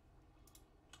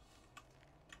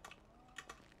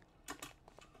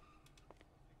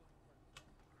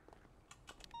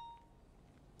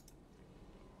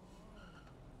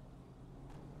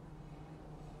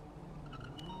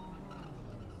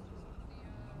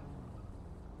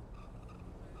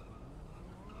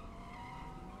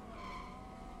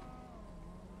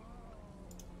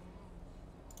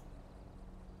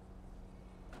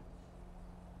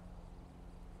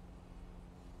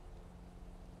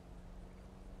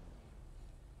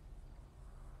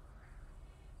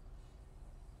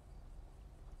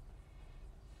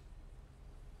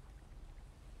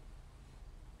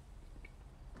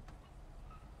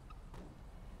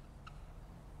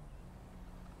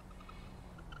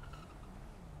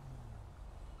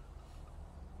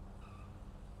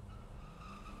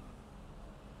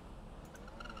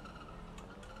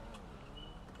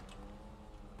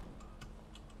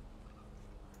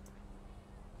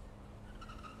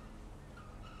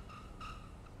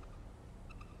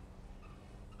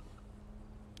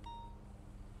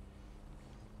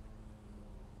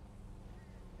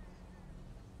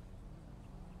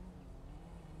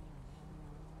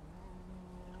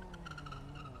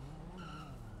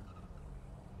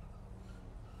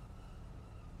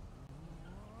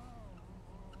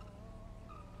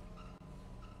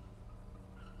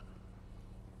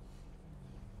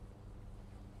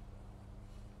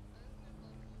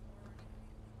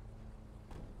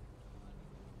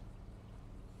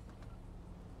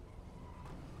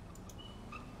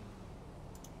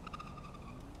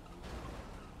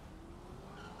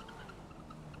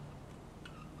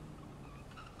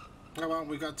 Oh well,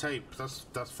 we got tape.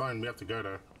 That's fine. We have to go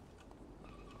there.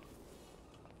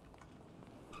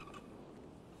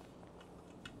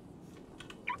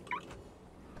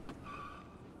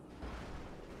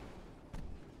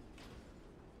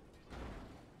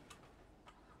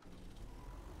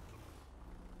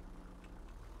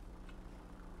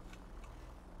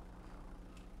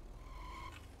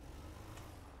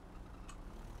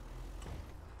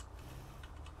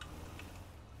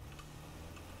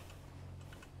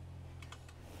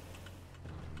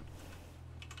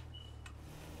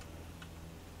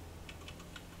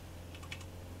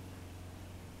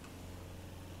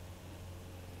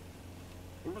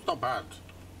 It was not bad.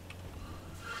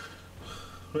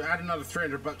 We add another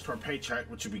 $300 to our paycheck,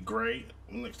 which would be great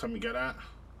next time we get that.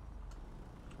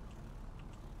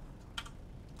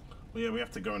 Well, yeah, we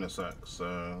have to go in a sec,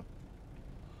 so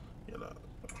yeah.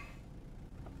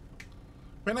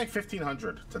 We made like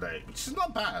 1,500 today, which is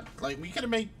not bad. Like we could have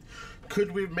made,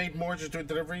 could we have made more just doing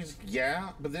deliveries?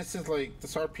 Yeah, but this is like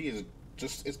this RP is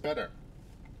just it's better.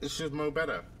 It's just more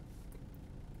better.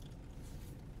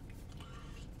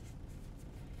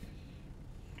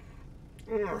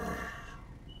 Ugh.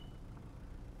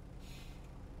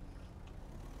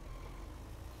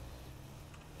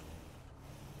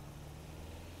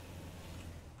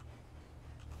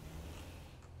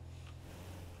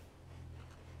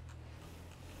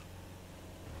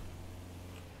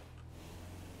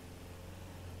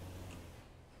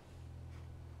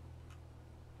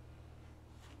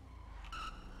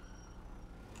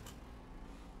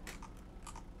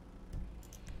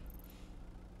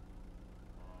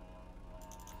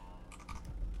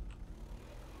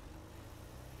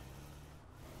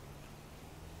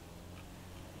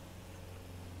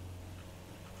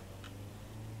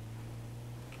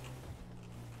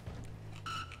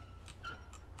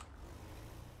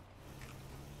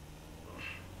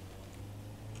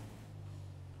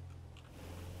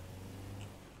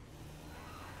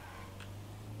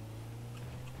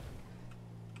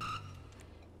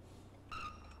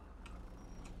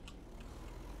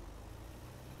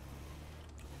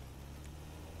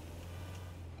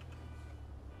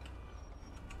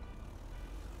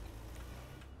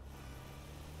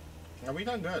 Yeah, we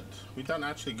done good. We done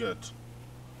actually good.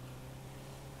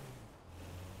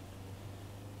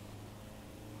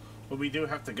 But we do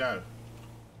have to go.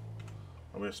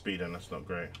 Oh, we're speeding, that's not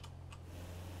great.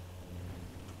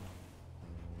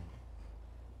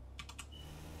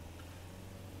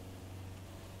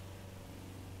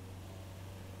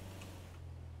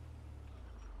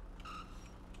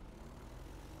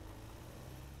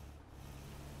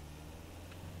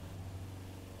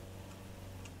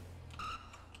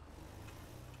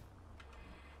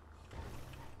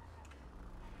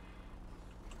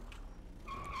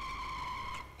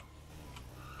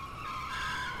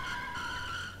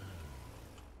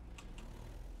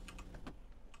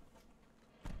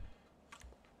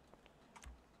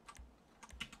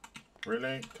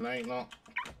 Really? Can I not?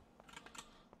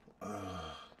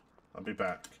 I'll be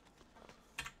back.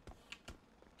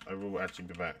 I will actually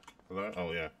be back. Hello?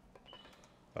 Oh yeah.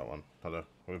 That one. Hello.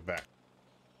 We're back.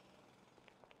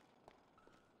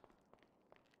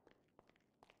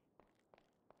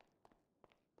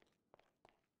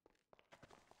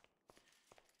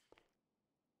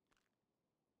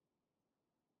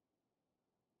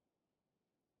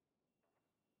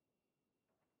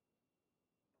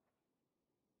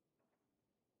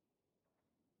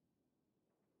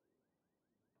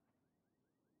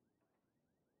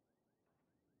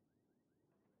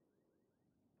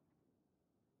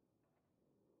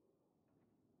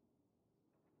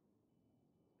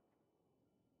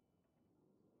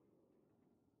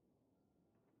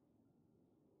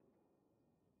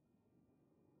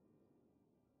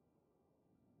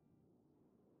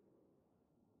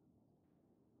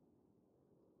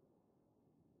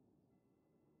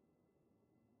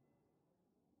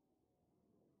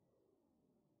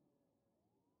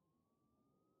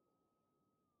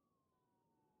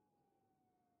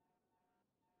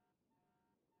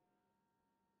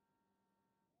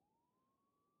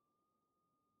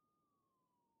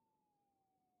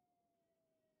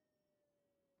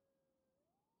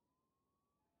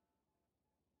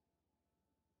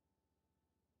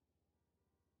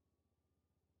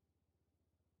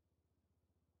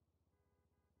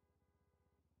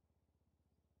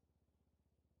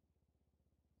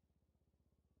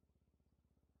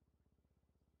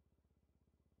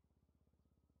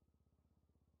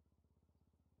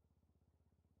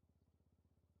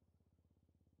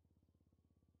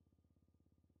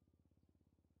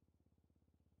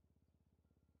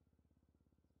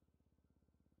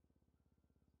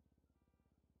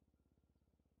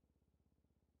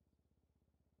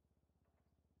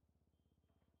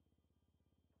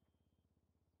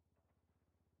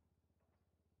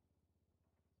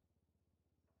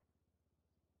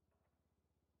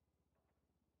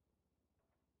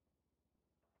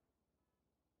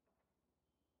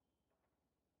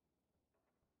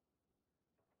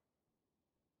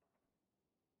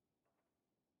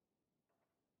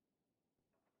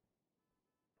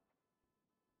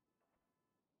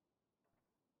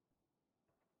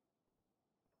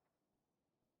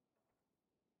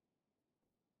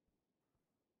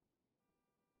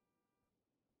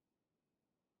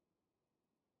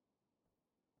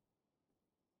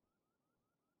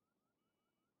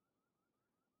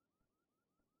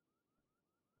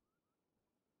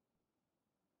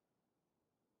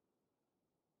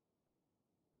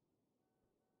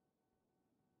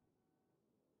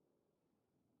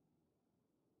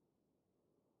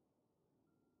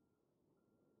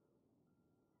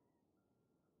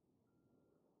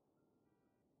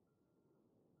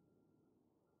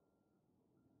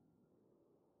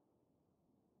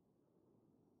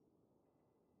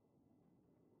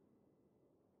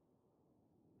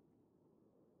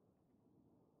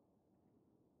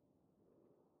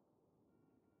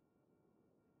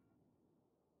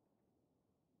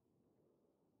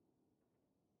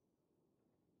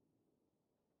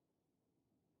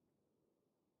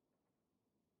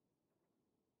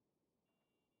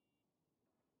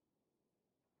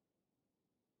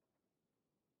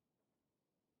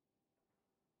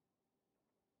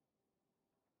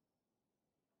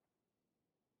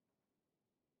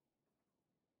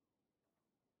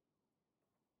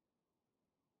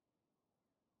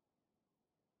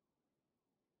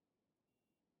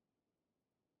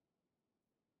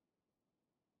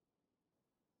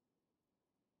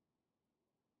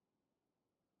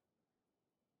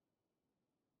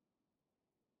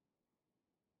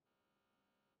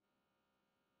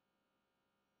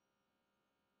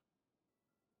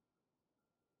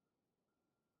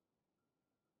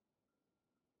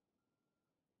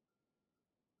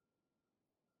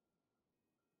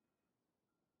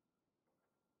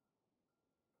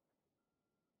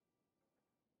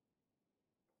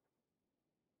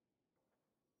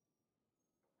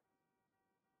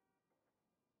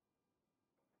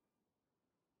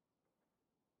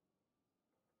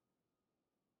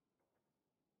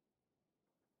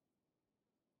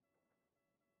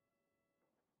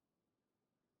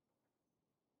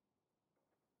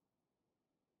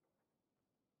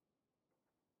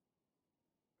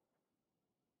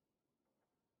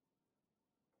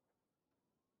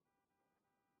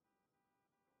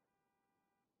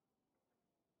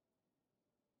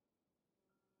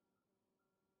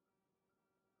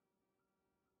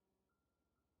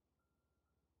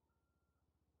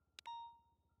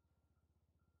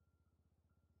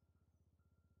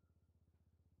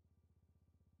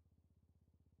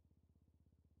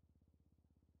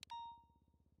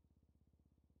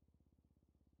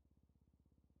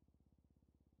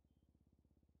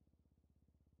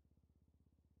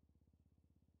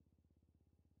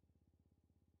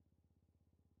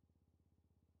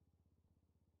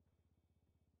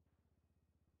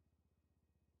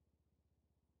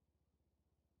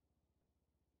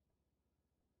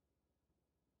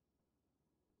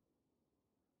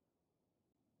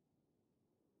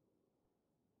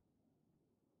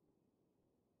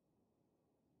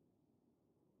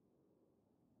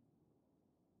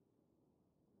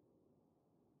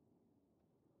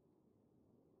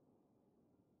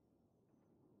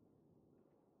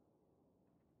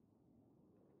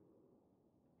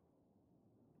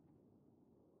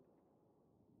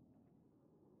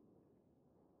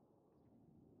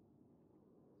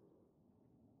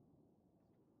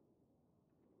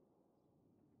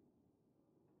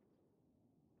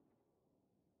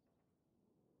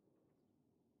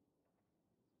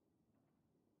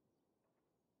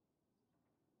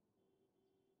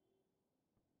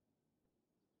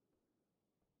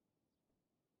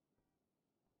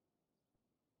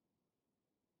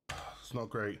 It's not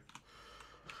great.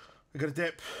 I got a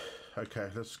dip. Okay,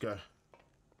 let's go.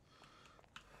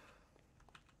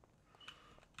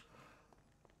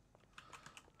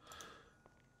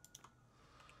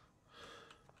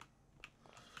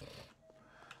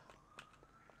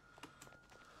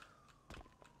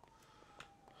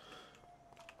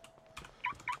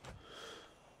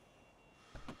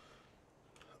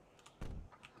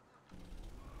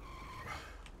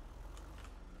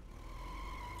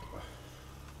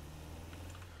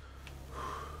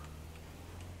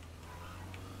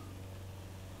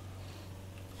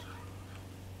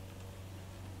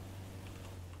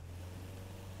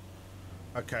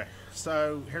 Okay,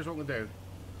 so here's what we're gonna do.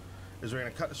 Is we're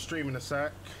gonna cut the stream in a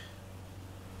sec.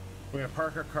 We're gonna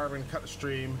park our car, we're gonna cut the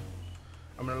stream.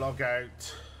 I'm gonna log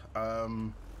out,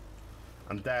 and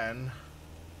then,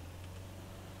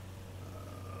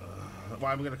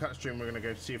 well, I'm gonna cut the stream. We're gonna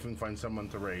go see if we can find someone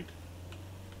to raid.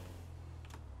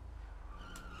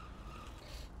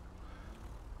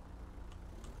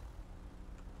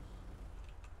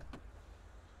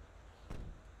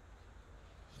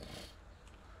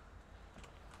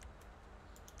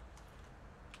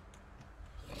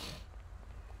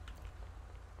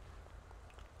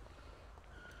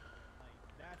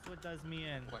 That's what does me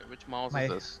in. Wait, which malls my, is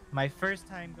this? My first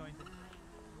time going to.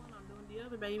 I'm doing the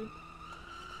other, baby.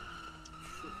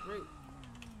 Shit, great.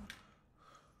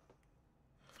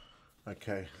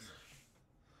 Okay.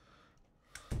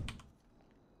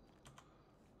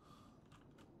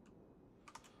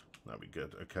 That'd be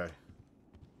good. Okay.